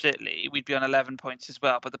smashed Italy, we'd be on 11 points as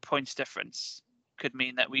well. But the points difference could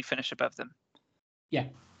mean that we finish above them. Yeah,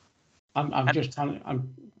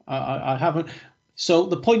 I haven't. So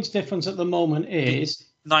the points difference at the moment is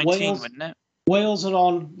 19, wouldn't it? Wales are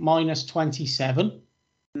on minus 27.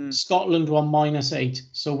 Scotland are on minus 8.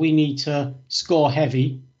 So we need to score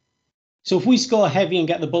heavy. So if we score heavy and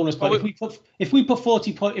get the bonus point, if we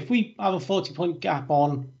have a 40 point gap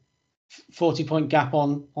on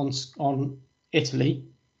Italy,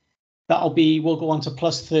 we'll go on to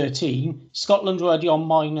plus 13. Scotland already on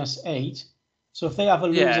minus 8. So if they have a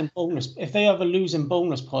losing bonus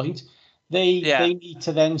point, they need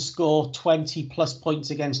to then score 20 plus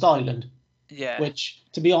points against Ireland. Yeah. Which,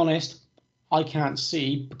 to be honest, I can't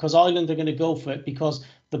see, because Ireland are going to go for it, because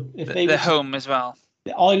they're home as well.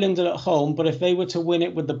 The Ireland are at home, but if they were to win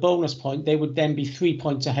it with the bonus point, they would then be 3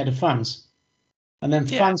 points ahead of France. And then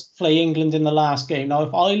France play England in the last game. Now,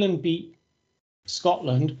 if Ireland beat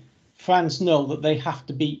Scotland, France know that they have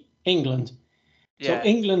to beat England. Yeah. So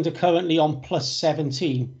England are currently on plus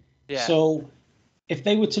 17. Yeah. So if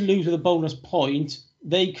they were to lose with a bonus point,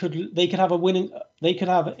 they could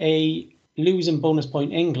have a losing bonus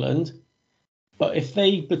point England. But if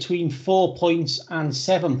they between 4 points and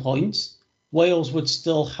 7 points, Wales would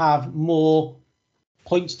still have more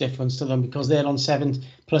points difference to them, because they're on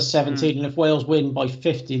plus 17. And if Wales win by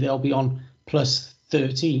 50, they'll be on plus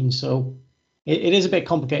 13. So it is a bit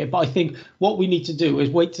complicated. But I think what we need to do is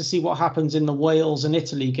wait to see what happens in the Wales and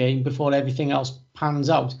Italy game before everything else pans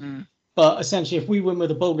out. But essentially, if we win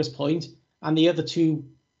with a bonus point and the other two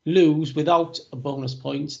lose without a bonus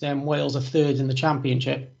point, then Wales are third in the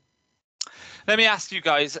championship. Let me ask you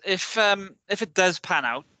guys, if it does pan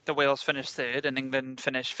out, the Wales finish third and England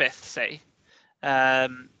finish fifth, say,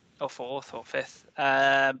 or fourth or fifth.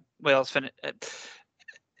 Wales finished.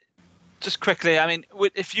 Just quickly, I mean,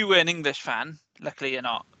 if you were an English fan, luckily you're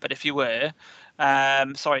not, but if you were,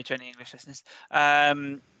 sorry to any English listeners,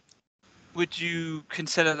 would you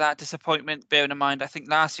consider that disappointment, bearing in mind, I think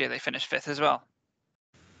last year they finished fifth as well?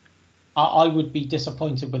 I would be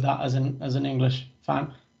disappointed with that as an English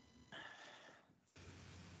fan.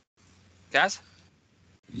 Gaz?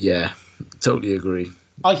 Yeah, totally agree.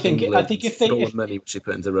 I think if the money which they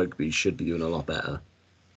put into rugby should be doing a lot better.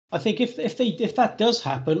 I think if that does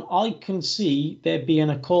happen, I can see there being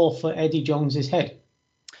a call for Eddie Jones's head.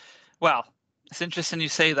 Well, it's interesting you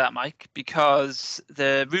say that, Mike, because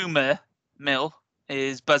the rumour mill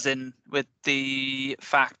is buzzing with the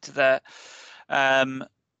fact that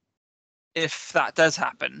if that does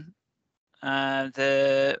happen,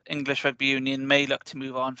 the English Rugby Union may look to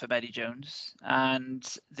move on from Eddie Jones, and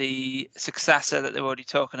the successor that they're already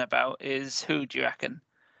talking about is who, do you reckon?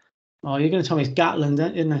 Oh, you're going to tell me it's Gatland,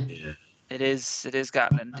 isn't it? Yeah. It is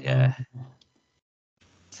Gatland, yeah.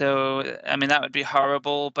 So, I mean, that would be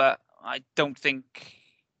horrible, but I don't think,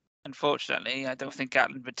 unfortunately,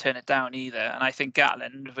 Gatland would turn it down either. And I think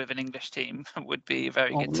Gatland with an English team would be a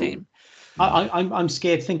very good team. I'm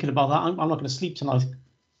scared thinking about that. I'm not going to sleep tonight.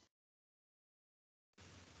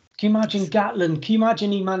 Can you imagine Gatland? Can you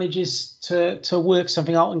imagine he manages to work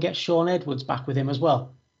something out and get Sean Edwards back with him as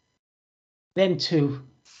well? Them two.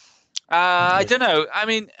 I don't know. I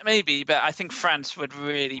mean, maybe, but I think France would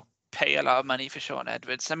really pay a lot of money for Sean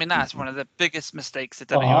Edwards. I mean, that's one of the biggest mistakes that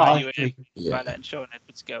WRU by letting Sean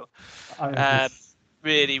Edwards go.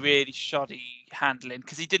 Really, really shoddy handling,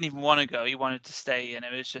 because he didn't even want to go. He wanted to stay, and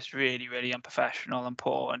it was just really, really unprofessional and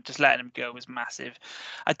poor. And just letting him go was massive.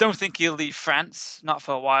 I don't think he'll leave France, not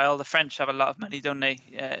for a while. The French have a lot of money, don't they?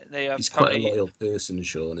 They are. He's quite a loyal person,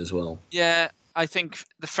 Sean, as well. Yeah, I think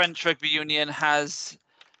the French Rugby Union has,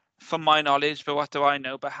 from my knowledge, but what do I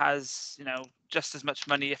know, but has, just as much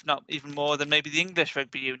money, if not even more, than maybe the English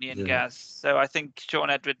Rugby Union has. So I think Sean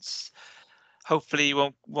Edwards hopefully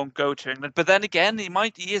won't go to England. But then again,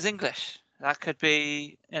 he is English. That could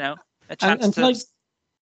be, a chance to.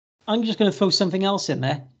 I'm just going to throw something else in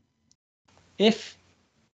there. If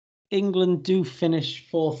England do finish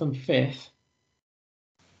fourth and fifth,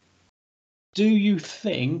 do you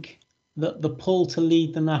think that the pull to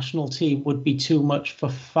lead the national team would be too much for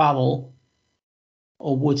Farrell,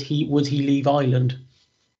 or would he leave Ireland?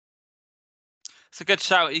 It's a good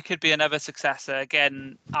shout. He could be another successor.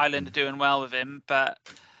 Again, Ireland are doing well with him, but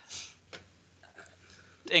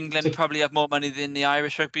England probably have more money than the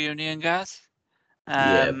Irish Rugby Union guys.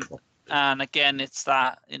 And again, it's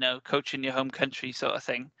that, coaching your home country sort of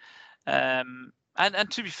thing. And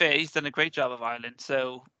to be fair, he's done a great job of Ireland.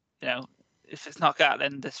 So, if it's not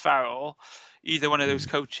Gatland, it's Farrell. Either one of those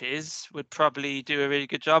coaches would probably do a really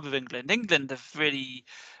good job of England. England have really,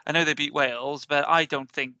 I know they beat Wales, but I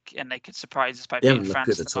don't think, and they could surprise us by beating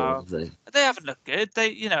France tomorrow. They haven't looked good.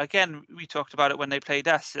 They, again, we talked about it when they played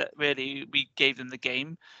us. Really, we gave them the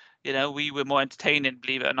game. We were more entertaining,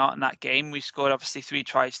 believe it or not, in that game. We scored obviously 3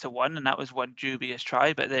 tries to 1, and that was one dubious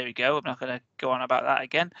try. But there we go. I'm not going to go on about that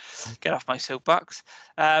again. Get off my soapbox.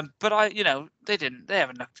 But they didn't. They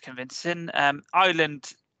haven't looked convincing.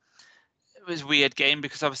 Ireland. It was a weird game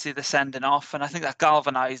because obviously they're sending off, and I think that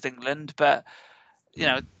galvanised England. But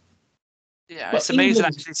it's amazing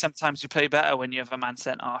actually. Sometimes you play better when you have a man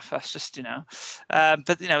sent off. That's just But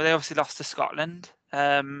they obviously lost to Scotland,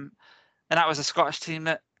 and that was a Scottish team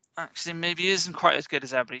that actually maybe isn't quite as good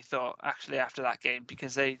as everybody thought. Actually, after that game,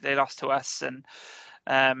 because they lost to us, and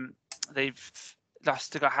they've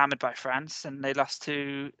got hammered by France, and they lost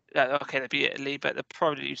to they beat Italy, but they'll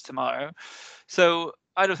probably lose tomorrow. So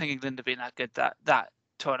I don't think England have been that good that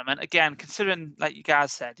tournament. Again, considering, like you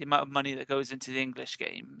guys said, the amount of money that goes into the English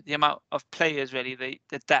game, the amount of players, really, the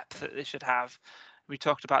depth that they should have. We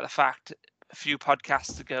talked about the fact a few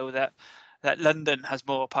podcasts ago that London has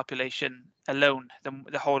more population alone than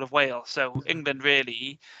the whole of Wales. So England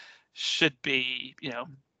really should be,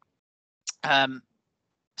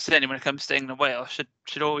 certainly when it comes to England, Wales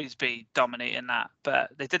should always be dominating that, but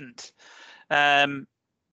they didn't.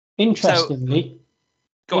 Interestingly,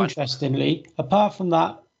 apart from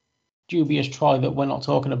that dubious try that we're not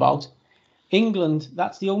talking about, England,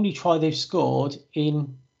 that's the only try they've scored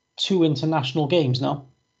in 2 international games now,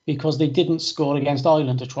 because they didn't score against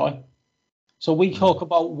Ireland a try. So we talk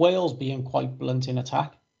about Wales being quite blunt in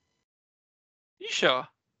attack. You sure?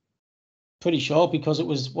 Pretty sure, because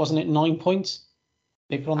wasn't it 9 points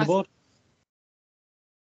they put on the board?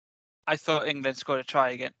 I thought England scored a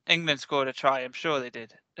try I'm sure they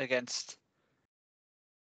did against.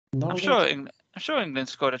 I'm sure I'm sure England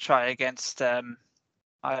scored a try against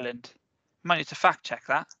Ireland. Might need to fact check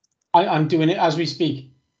that. I'm doing it as we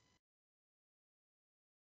speak.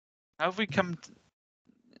 How have we come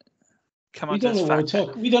We on to don't this know what we're fact check?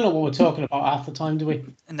 talking. We don't know what we're talking about half the time, do we?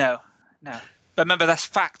 No. But remember, that's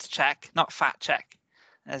fact check, not fat check,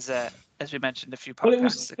 as we mentioned a few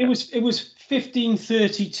podcasts ago. It was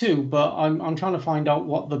 15-32, but I'm trying to find out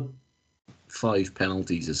what the 5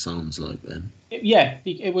 penalties it sounds like then.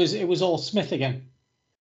 It was all Smith again.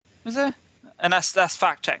 Was there? And that's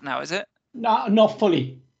fact check now, is it? No, not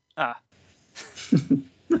fully. Ah.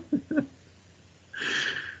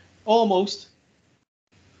 Almost.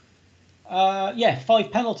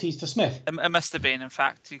 5 penalties to Smith. It must have been, in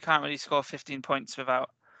fact. You can't really score 15 points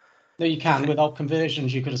without... No, you can. Without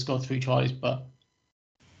conversions, you could have scored 3 tries, but...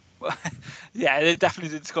 Well, yeah, they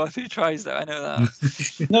definitely didn't score 3 tries, though. I know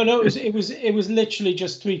that. No, it was literally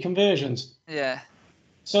just 3 conversions. Yeah.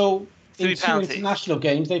 So, 3 in 2 penalties. international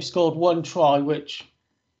games, they've scored 1 try, which,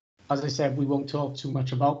 as I said, we won't talk too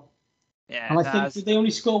much about. Yeah. And I think, did they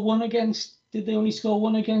only score one against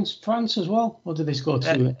France as well? Or did they score 2?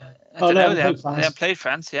 I don't know. They haven't played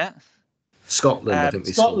France yet. Scotland, I think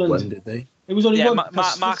they scored 1, did they? It was only 1.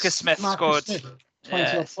 Marcus Smith scored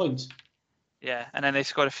 20 points. Yeah, and then they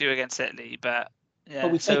scored a few against Italy, but yeah.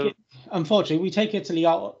 But unfortunately, we take Italy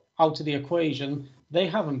out of the equation. They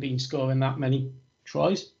haven't been scoring that many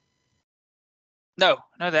tries. No,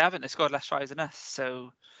 they haven't. They scored less tries than us.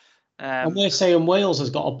 So, and we're saying Wales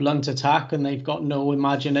has got a blunt attack and they've got no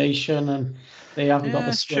imagination and they haven't got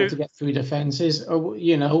the skill to get through defences.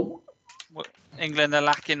 England are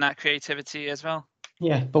lacking that creativity as well.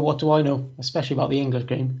 Yeah, but what do I know, especially about the English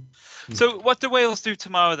game? So what do Wales do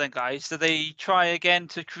tomorrow then, guys? Do they try again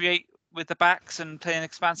to create with the backs and play an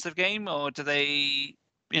expansive game, or do they,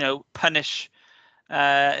 punish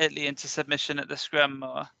Italy into submission at the scrum?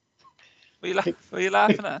 Or what are you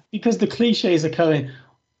laughing at? Because the cliches are coming.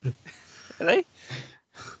 Are they?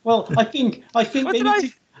 Well, I think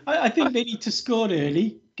they need to score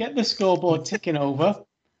early, get the scoreboard ticking over,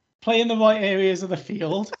 play in the right areas of the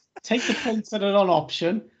field, take the points that are on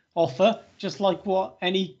offer, just like what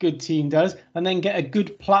any good team does, and then get a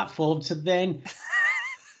good platform to then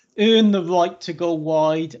earn the right to go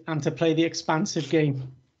wide and to play the expansive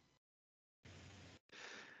game.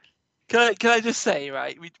 Can I just say,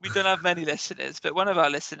 right, we don't have many listeners, but one of our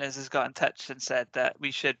listeners has got in touch and said that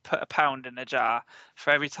we should put £1 in a jar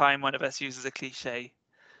for every time one of us uses a cliche.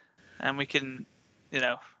 And we can,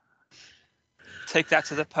 take that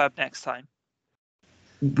to the pub next time.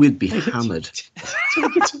 We'd be hammered.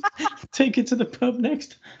 Take it to the pub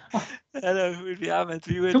next. I know, we'd be hammered.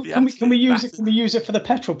 We would be. Can we use it? Can we use it for the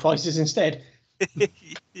petrol prices instead?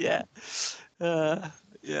 Yeah, yeah.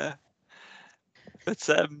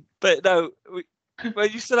 But no. Well,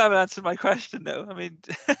 you still haven't answered my question, though. I mean,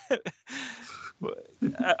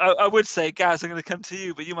 I would say, Gaz, I'm going to come to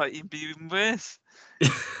you, but you might be even worse.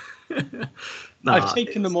 I've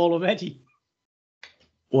taken them all already.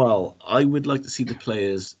 Well, I would like to see the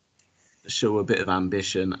players show a bit of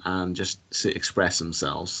ambition and just express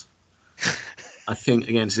themselves. I think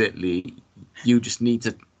against Italy, you just need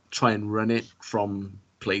to try and run it from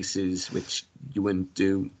places which you wouldn't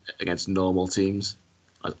do against normal teams.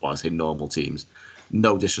 I say normal teams.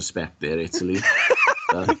 No disrespect there, Italy.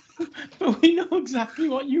 But we know exactly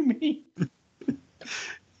what you mean.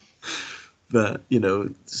 But,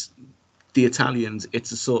 the Italians,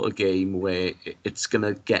 it's a sort of game where it's going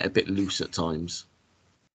to get a bit loose at times.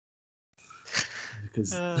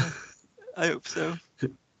 Because I hope so.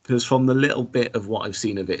 Because from the little bit of what I've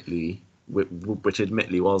seen of Italy, which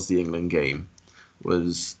admittedly was the England game,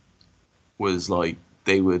 was like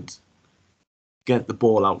they would get the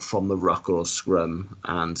ball out from the ruck or scrum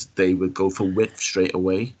and they would go for width straight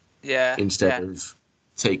away. Yeah. Instead of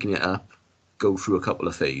taking it up, go through a couple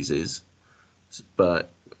of phases. But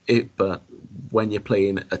when you're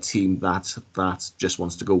playing a team that just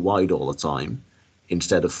wants to go wide all the time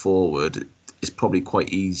instead of forward, it's probably quite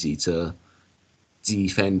easy to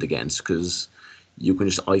defend against because you can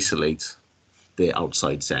just isolate their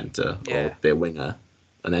outside centre or their winger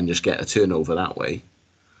and then just get a turnover that way.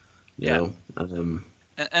 You know?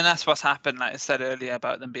 And that's what's happened, like I said earlier,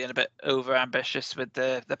 about them being a bit over ambitious with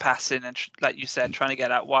the passing and, like you said, trying to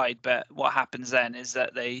get out wide. But what happens then is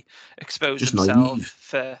that they expose just themselves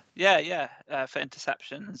naive. for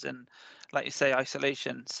interceptions and, like you say,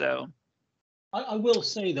 isolation. So I will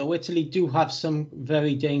say though, Italy do have some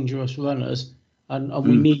very dangerous runners, and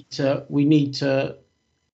we need to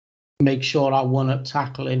make sure our one at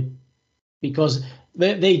tackling, because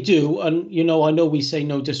they do, and I know we say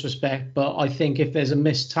no disrespect, but I think if there's a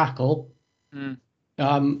missed tackle,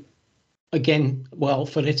 again, well,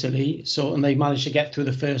 for Italy, so and they managed to get through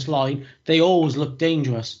the first line. They always look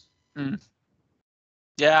dangerous.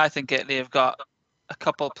 Yeah, I think Italy have got a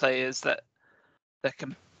couple of players that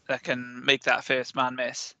can make that first man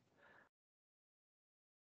miss.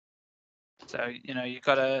 So you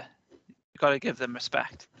gotta give them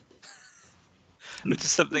respect, which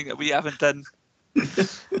is something that we haven't done.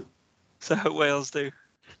 So Wales do.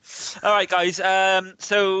 All right, guys.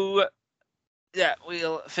 So yeah,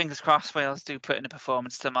 we'll fingers crossed Wales do put in a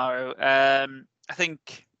performance tomorrow. I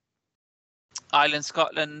think Ireland,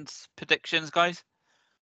 Scotland predictions, guys.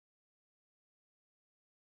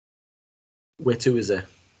 Where to is it?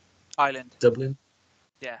 Ireland. Dublin.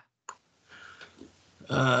 Yeah.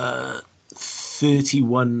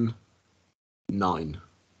 31-9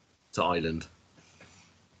 to Ireland.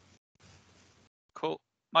 Cool,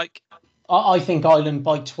 Mike. I think Ireland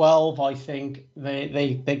by 12. I think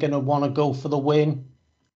they're going to want to go for the win.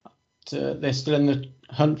 They're still in the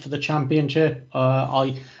hunt for the championship.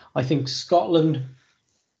 I think Scotland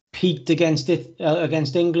peaked against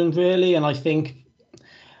England really, and I think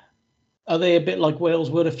are they a bit like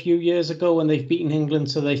Wales were a few years ago when they've beaten England,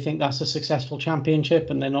 so they think that's a successful championship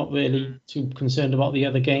and they're not really too concerned about the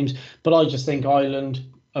other games. But I just think Ireland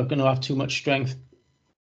are going to have too much strength.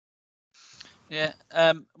 Yeah.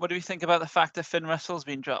 What do we think about the fact that Finn Russell's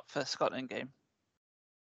been dropped for the Scotland game?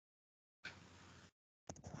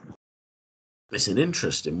 It's an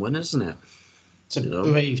interesting one, isn't it? It's a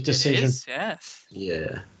brave decision. It is, yes.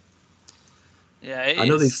 Yeah. Yeah, it I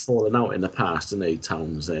know is. they've fallen out in the past, and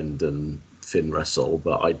Townsend and Finn Russell,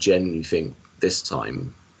 but I genuinely think this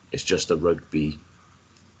time it's just a rugby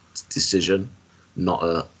decision, not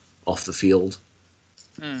a off the field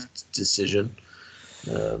decision.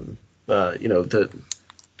 But the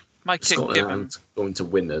Scotland aren't going to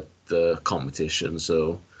win the competition,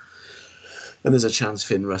 so and there's a chance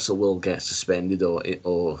Finn Russell will get suspended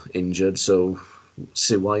or injured. So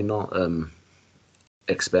why not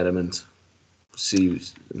experiment? See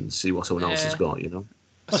what someone else has got,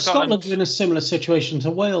 But Scotland are in a similar situation to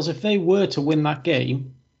Wales. If they were to win that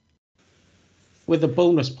game with a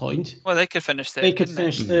bonus point, well, they could finish third. They could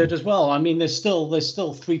finish third as well. I mean, there's still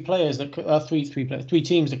three teams that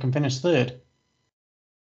can finish third.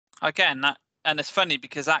 Again, and it's funny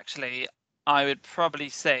because actually, I would probably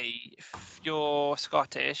say if you're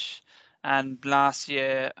Scottish, and last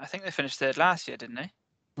year I think they finished third last year, didn't they?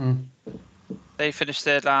 They finished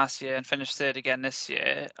third last year and finished third again this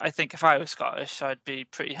year. I think if I was Scottish, I'd be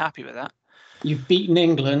pretty happy with that. You've beaten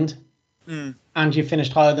England, and you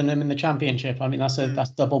finished higher than them in the championship. I mean, that's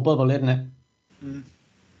double bubble, isn't it?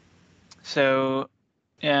 So,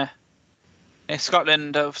 yeah,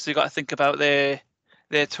 Scotland obviously got to think about their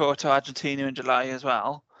tour to Argentina in July as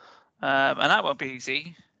well, and that won't be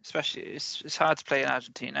easy. Especially, it's hard to play in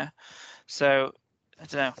Argentina. So, I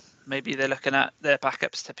don't know. Maybe they're looking at their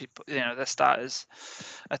backups to people, their starters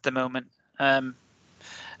at the moment. And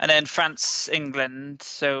then France, England.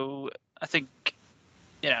 So I think,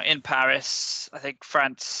 in Paris, I think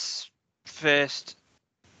France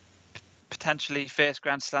potentially first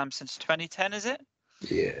Grand Slam since 2010, is it?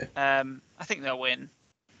 Yeah. I think they'll win.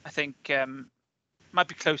 I think might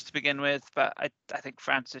be close to begin with, but I think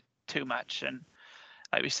France are too much. And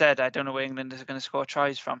like we said, I don't know where England is going to score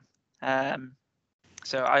tries from.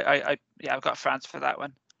 So I've got France for that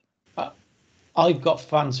one. I've got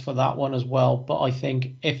France for that one as well. But I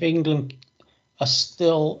think if England are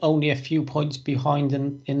still only a few points behind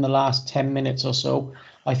in the last 10 minutes or so,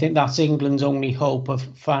 I think that's England's only hope of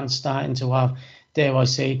France starting to have, dare I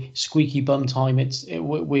say, squeaky bum time.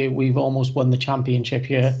 We've almost won the championship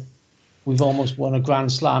here. We've almost won a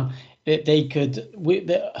Grand Slam. Have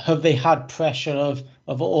they had pressure of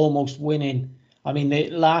almost winning? I mean,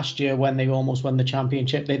 last year when they almost won the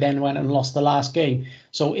championship, they then went and lost the last game.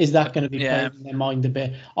 So is that going to be playing in their mind a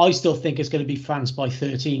bit? I still think it's going to be France by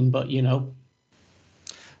 13, but Yeah,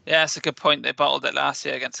 it's a good point. They bottled it last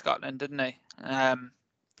year against Scotland, didn't they?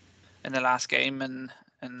 In the last game, and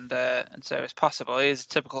so it's possible. It is a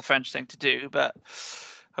typical French thing to do, but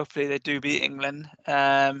hopefully they do beat England.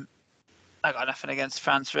 I got nothing against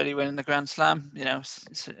France really winning the Grand Slam.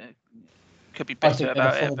 Could be bitter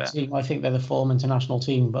about it. But I think they're the form international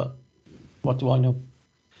team, but what do I know?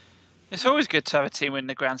 It's always good to have a team win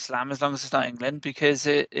the Grand Slam as long as it's not England, because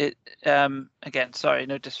it again, sorry,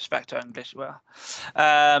 no disrespect to English. Well,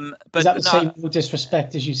 but is that the same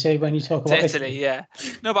disrespect as you say when you talk about Italy? Yeah,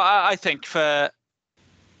 no, but I think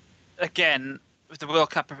again, with the World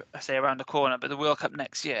Cup, I say around the corner, but the World Cup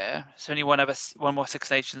next year, it's only one more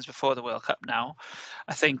Six Nations before the World Cup now.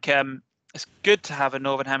 I think it's good to have a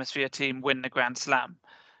Northern Hemisphere team win the Grand Slam,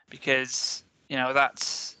 because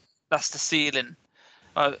that's that's the ceiling.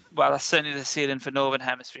 Well, that's certainly the ceiling for Northern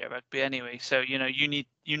Hemisphere rugby anyway. So, you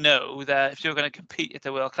know that if you're going to compete at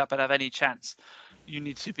the World Cup and have any chance, you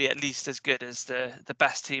need to be at least as good as the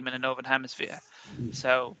best team in the Northern Hemisphere.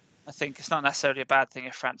 So I think it's not necessarily a bad thing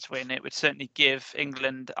if France win. It would certainly give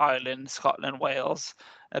England, Ireland, Scotland, Wales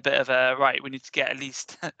a bit of a, right, we need to get at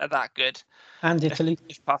least that good. And Italy.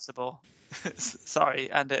 If possible. Sorry,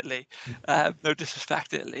 and Italy. No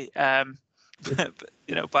disrespect, Italy. But,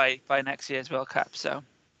 by next year's World Cup. So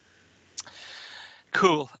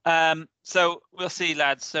cool. So we'll see,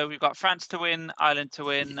 lads. So we've got France to win, Ireland to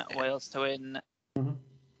win, Wales to win. Mm-hmm.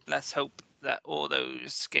 Let's hope that all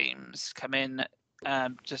those games come in,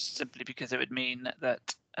 just simply because it would mean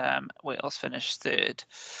that Wales finish third.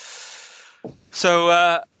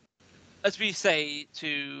 So as we say,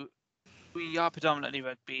 we are predominantly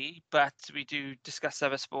rugby, but we do discuss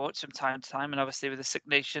other sports from time to time. And obviously with the Six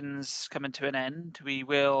Nations coming to an end, we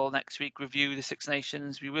will next week review the Six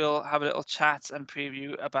Nations. We will have a little chat and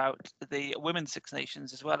preview about the Women's Six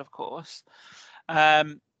Nations as well, of course.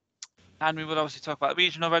 And we will obviously talk about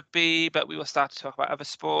regional rugby, but we will start to talk about other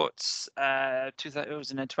sports.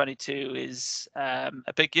 2022 is a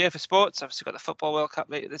big year for sports. Obviously got the Football World Cup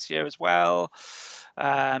later this year as well.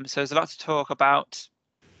 So there's a lot to talk about.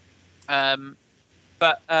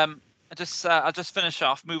 But I'll just finish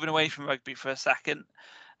off, moving away from rugby for a second.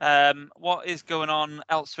 What is going on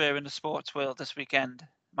elsewhere in the sports world this weekend,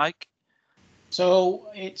 Mike?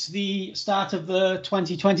 So it's the start of the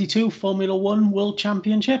 2022 Formula One World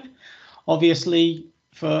Championship. Obviously,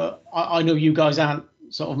 I know you guys aren't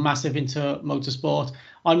sort of massive into motorsport.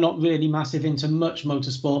 I'm not really massive into much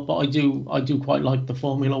motorsport, but I do quite like the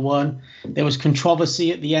Formula One. There was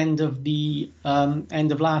controversy at the end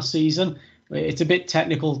of last season. It's a bit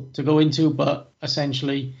technical to go into, but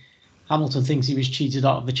essentially Hamilton thinks he was cheated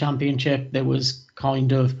out of the championship. There was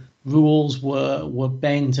kind of rules were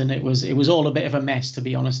bent, and it was all a bit of a mess, to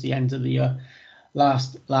be honest, the end of the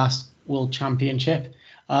last World Championship.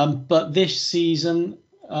 But this season,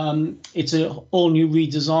 it's an all new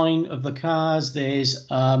redesign of the cars. There's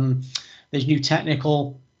new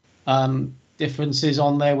technical differences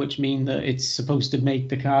on there, which mean that it's supposed to make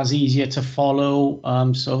the cars easier to follow.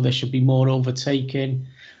 So there should be more overtaking.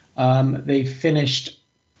 They finished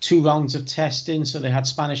 2 rounds of testing. So they had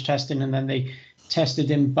Spanish testing, and then they tested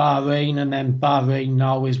in Bahrain, and then Bahrain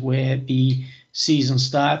now is where the season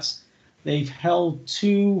starts. They've held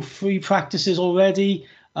 2 free practices already.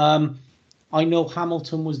 I know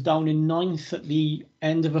Hamilton was down in 9th at the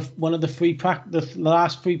end of one of the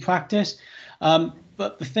last free practice.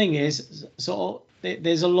 But the thing is, so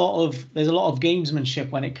there's a lot of gamesmanship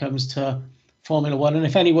when it comes to Formula One. And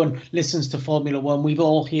if anyone listens to Formula One, we've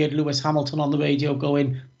all heard Lewis Hamilton on the radio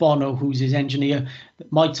going, Bono, who's his engineer,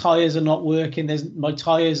 my tyres are not working. They're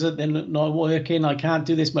not working. I can't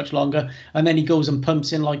do this much longer. And then he goes and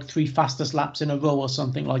pumps in like 3 fastest laps in a row or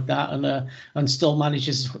something like that, and still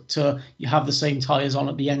manages to have the same tyres on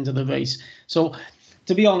at the end of the race. So,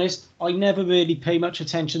 to be honest, I never really pay much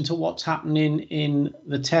attention to what's happening in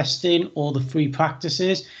the testing or the free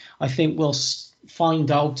practices. I think we'll find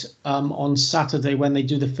out on Saturday when they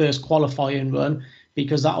do the first qualifying run,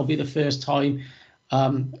 because that'll be the first time.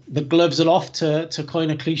 The gloves are off, to coin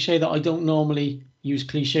a cliche that I don't normally use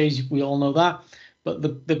cliches. We all know that. But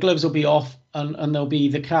the gloves will be off, and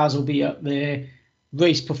the cars will be at their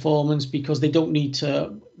race performance, because they don't need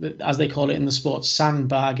to, as they call it in the sports,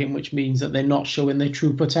 sandbagging, which means that they're not showing their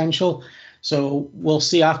true potential. So we'll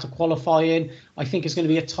see after qualifying. I think it's going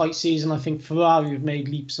to be a tight season. I think Ferrari have made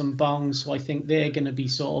leaps and bounds, so I think they're going to be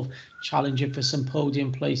sort of challenging for some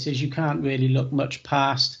podium places. You can't really look much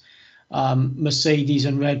past Mercedes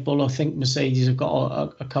and Red Bull. I think Mercedes have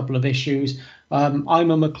got a couple of issues. I'm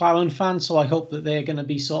a McLaren fan, so I hope that they're going to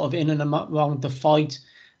be sort of in and around the fight.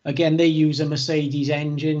 Again, they use a Mercedes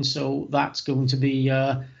engine, so that's going to be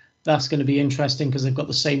interesting, because they've got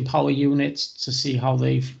the same power units, to see how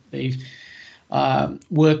they've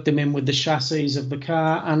worked them in with the chassis of the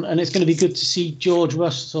car. And it's going to be good to see George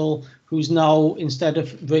Russell, who's now, instead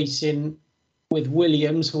of racing with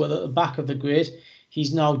Williams, who are at the back of the grid,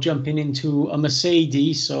 he's now jumping into a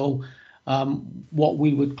Mercedes. So what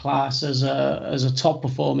we would class as a top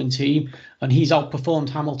performing team, and he's outperformed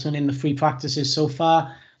Hamilton in the free practices so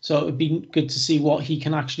far. So it would be good to see what he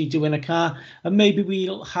can actually do in a car. And maybe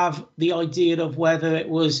we'll have the idea of whether it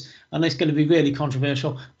was, and it's going to be really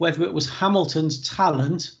controversial, whether it was Hamilton's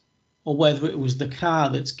talent or whether it was the car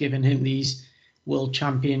that's given him these world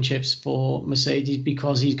championships for Mercedes,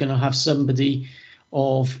 because he's going to have somebody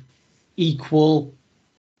of equal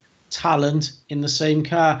talent in the same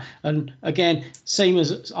car. And again, same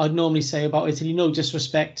as I'd normally say about Italy, no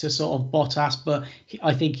disrespect to sort of Bottas, but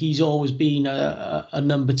I think he's always been a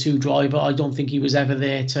number 2 driver. I don't think he was ever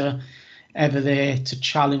there to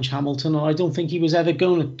challenge Hamilton, or I don't think he was ever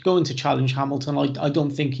going to challenge Hamilton. I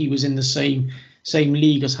don't think he was in the same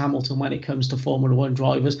league as Hamilton when it comes to Formula One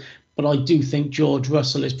drivers. But I do think George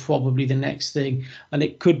Russell is probably the next thing, and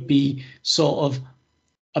it could be sort of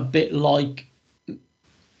a bit like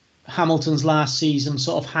Hamilton's last season,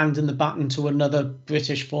 sort of handing the baton to another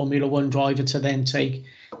British Formula One driver to then take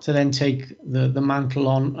the mantle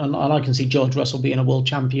on. And I can see George Russell being a world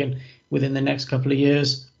champion within the next couple of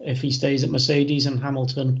years if he stays at Mercedes and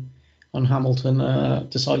Hamilton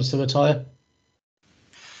decides to retire.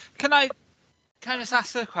 Can I just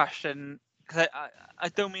ask a question? Because I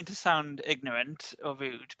don't mean to sound ignorant or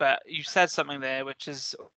rude, but you said something there which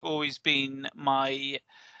has always been my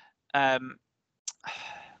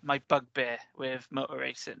my bugbear with motor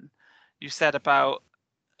racing. You said about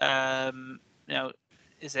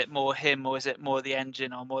is it more him or is it more the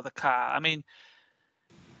engine or more the car? I mean,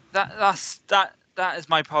 that is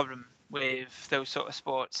my problem with those sort of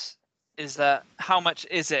sports, is that how much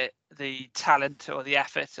is it the talent or the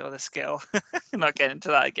effort or the skill? I'm not getting into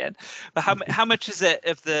that again, but how much is it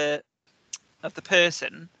of the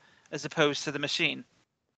person as opposed to the machine?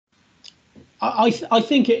 I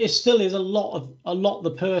think it still is a lot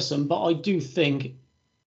the person, but I do think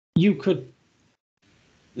you could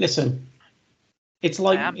listen. It's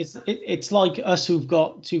like it's like us who've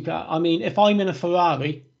got 2 cars. I mean, if I'm in a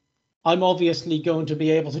Ferrari, I'm obviously going to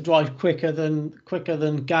be able to drive quicker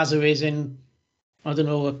than Gazza is in, I don't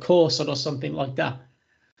know, a Corsa or something like that.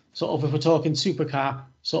 Sort of if we're talking supercar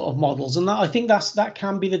sort of models, and I think that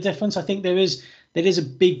can be the difference. I think there is a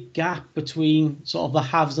big gap between sort of the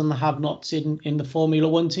haves and the have-nots in the Formula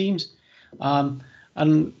One teams, and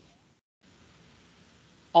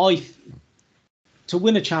to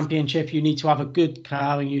win a championship, you need to have a good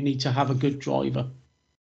car and you need to have a good driver.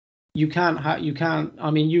 You can't.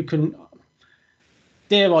 I mean, you can.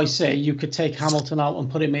 Dare I say, you could take Hamilton out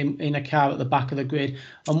and put him in a car at the back of the grid,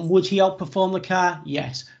 and would he outperform the car?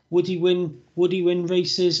 Yes. Would he win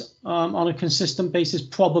races on a consistent basis?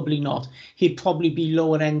 Probably not. He'd probably be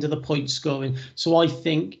lower end of the point scoring. So I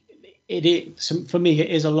think for me, it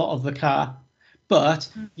is a lot of the car. But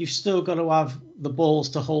you've still got to have the balls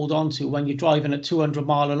to hold on to when you're driving at 200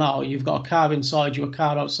 mile an hour. You've got a car inside you, a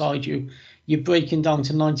car outside you. You're braking down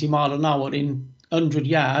to 90 mile an hour in 100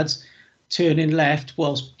 yards, turning left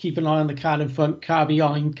whilst keep an eye on the car in front, car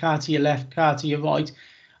behind, car to your left, car to your right.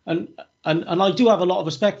 And I do have a lot of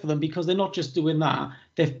respect for them, because they're not just doing that.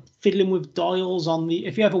 They're fiddling with dials on the.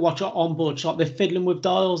 If you ever watch an onboard shot, they're fiddling with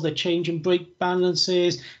dials. They're changing brake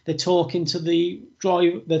balances. They're talking to the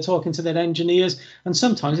drive. They're talking to their engineers. And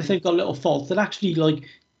sometimes, if they've got little faults, they'll actually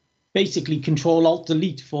basically Control Alt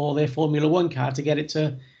Delete for their Formula One car to get it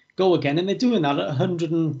to go again. And they're doing that at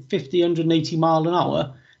 150, 180 mile an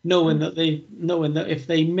hour, knowing that if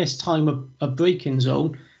they miss time a braking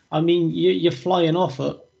zone, I mean, you're flying off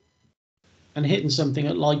and hitting something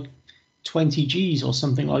at like 20 Gs or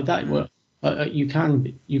something like that, where you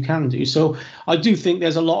can do. So I do think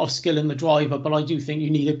there's a lot of skill in the driver, but I do think you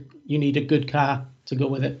need a good car to go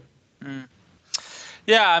with it.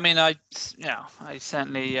 Yeah, I mean, I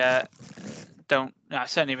certainly don't. I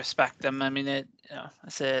certainly respect them. I mean, like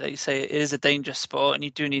you say, it is a dangerous sport, and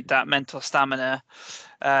you do need that mental stamina,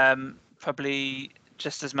 probably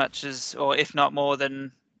just as much as, or if not more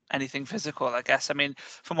than, anything physical, I guess. I mean,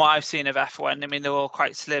 from what I've seen of F1, I mean, they're all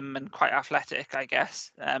quite slim and quite athletic, I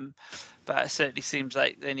guess. But it certainly seems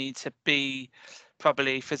like they need to be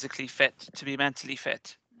probably physically fit to be mentally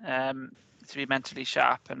fit, to be mentally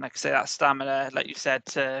sharp. And like I say, that stamina, like you said,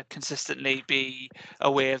 to consistently be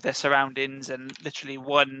aware of their surroundings, and literally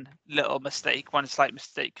one little mistake, one slight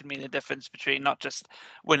mistake can mean the difference between not just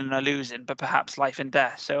winning or losing, but perhaps life and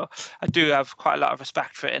death. So I do have quite a lot of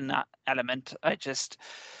respect for it in that element. I just...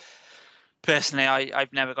 Personally,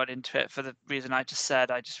 I've never got into it for the reason I just said.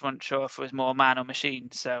 I just wasn't sure if it was more man or machine.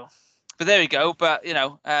 So, but there we go. But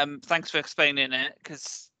thanks for explaining it,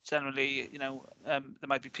 because generally, there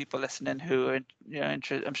might be people listening who are,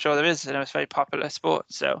 interested. I'm sure there is. It's a very popular sport.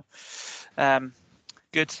 So,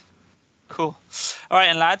 good, cool. All right,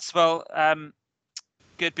 and lads. Well,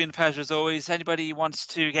 good, been a pleasure as always. Anybody wants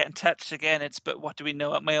to get in touch, again, it's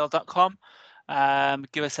whatdoweknow@mail.com.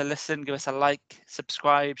 Give us a listen, give us a like,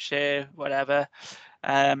 subscribe, share, whatever.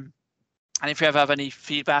 And if you ever have any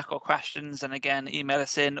feedback or questions, then again, email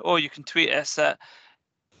us in, or you can tweet us at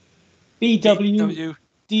DWK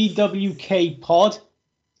Pod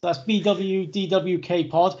That's BWDWK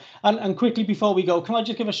Pod. And quickly before we go, can I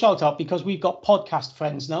just give a shout out because we've got podcast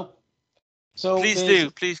friends now. So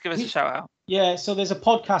please give us a shout out. Yeah, so there's a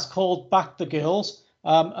podcast called Back the Girls,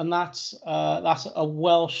 and that's a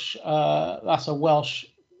Welsh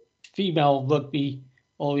female rugby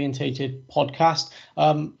orientated podcast,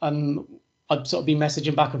 and I've sort of been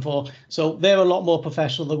messaging back and forth. So they're a lot more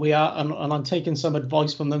professional than we are, and I'm taking some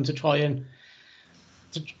advice from them to try and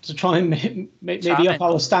maybe up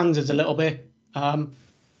our standards a little bit.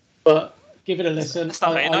 But give it a listen. It's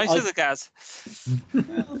not very nice, is it, Gaz?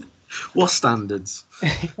 What standards?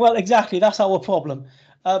 Well, exactly. That's our problem.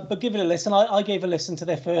 But give it a listen. I gave a listen to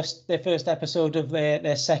their first episode of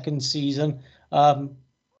their second season, and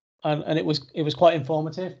it was quite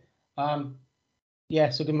informative. Yeah,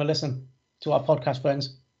 so give them a listen to our podcast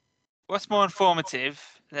friends. What's more informative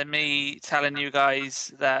than me telling you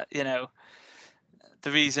guys that, you know, the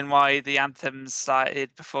reason why the anthems started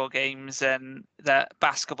before games and that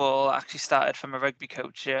basketball actually started from a rugby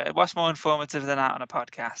coach? What's more informative than that on a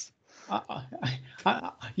podcast?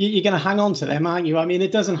 You're going to hang on to them, aren't you? I mean,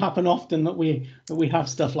 it doesn't happen often that we have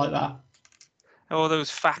stuff like that. All those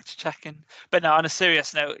fact checking. But no, on a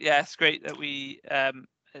serious note, yeah, it's great that we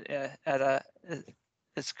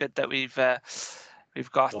it's good that we've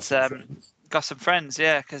got some friends,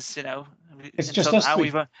 yeah, because you know it's just us now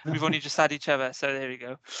we've only just had each other, so there we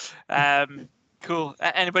go. Cool.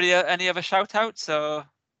 Anybody any other shout outs? Or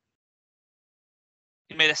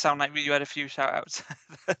you made it sound like you had a few shout outs.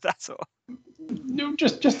 That's all. No,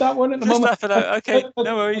 just that one at the just moment. Okay,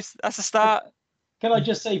 no worries. That's a start. Can I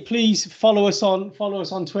just say, please follow us on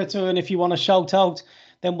Twitter, and if you want to shout out,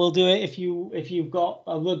 then we'll do it. If you've got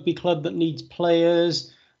a rugby club that needs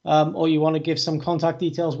players, or you want to give some contact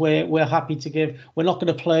details, we're happy to give. We're not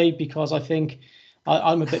going to play because I think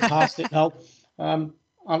I'm a bit past it now. And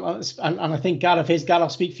I think Gareth, I'll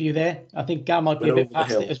speak for you there. I think Gar might be a bit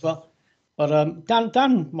past it as well. But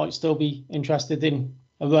Dan might still be interested in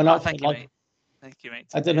a run out. Thank you, mate.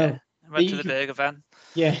 I don't know. I went to the burger van.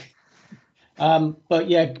 Yeah. But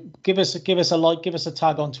yeah, give us a like, give us a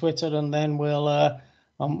tag on Twitter, and then we'll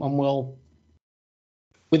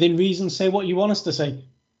within reason say what you want us to say.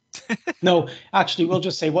 No, actually, we'll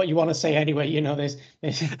just say what you want to say anyway. You know, there's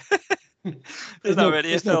not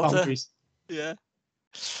really a filter. No boundaries. Yeah,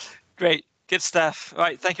 great, good stuff.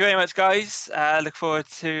 Right, thank you very much, guys. Look forward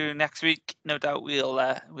to next week. No doubt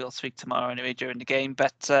we'll speak tomorrow anyway during the game.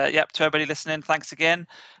 But yep, to everybody listening, thanks again.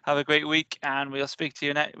 Have a great week, and we'll speak to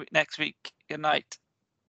you next week. Good night.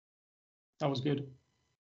 That was good.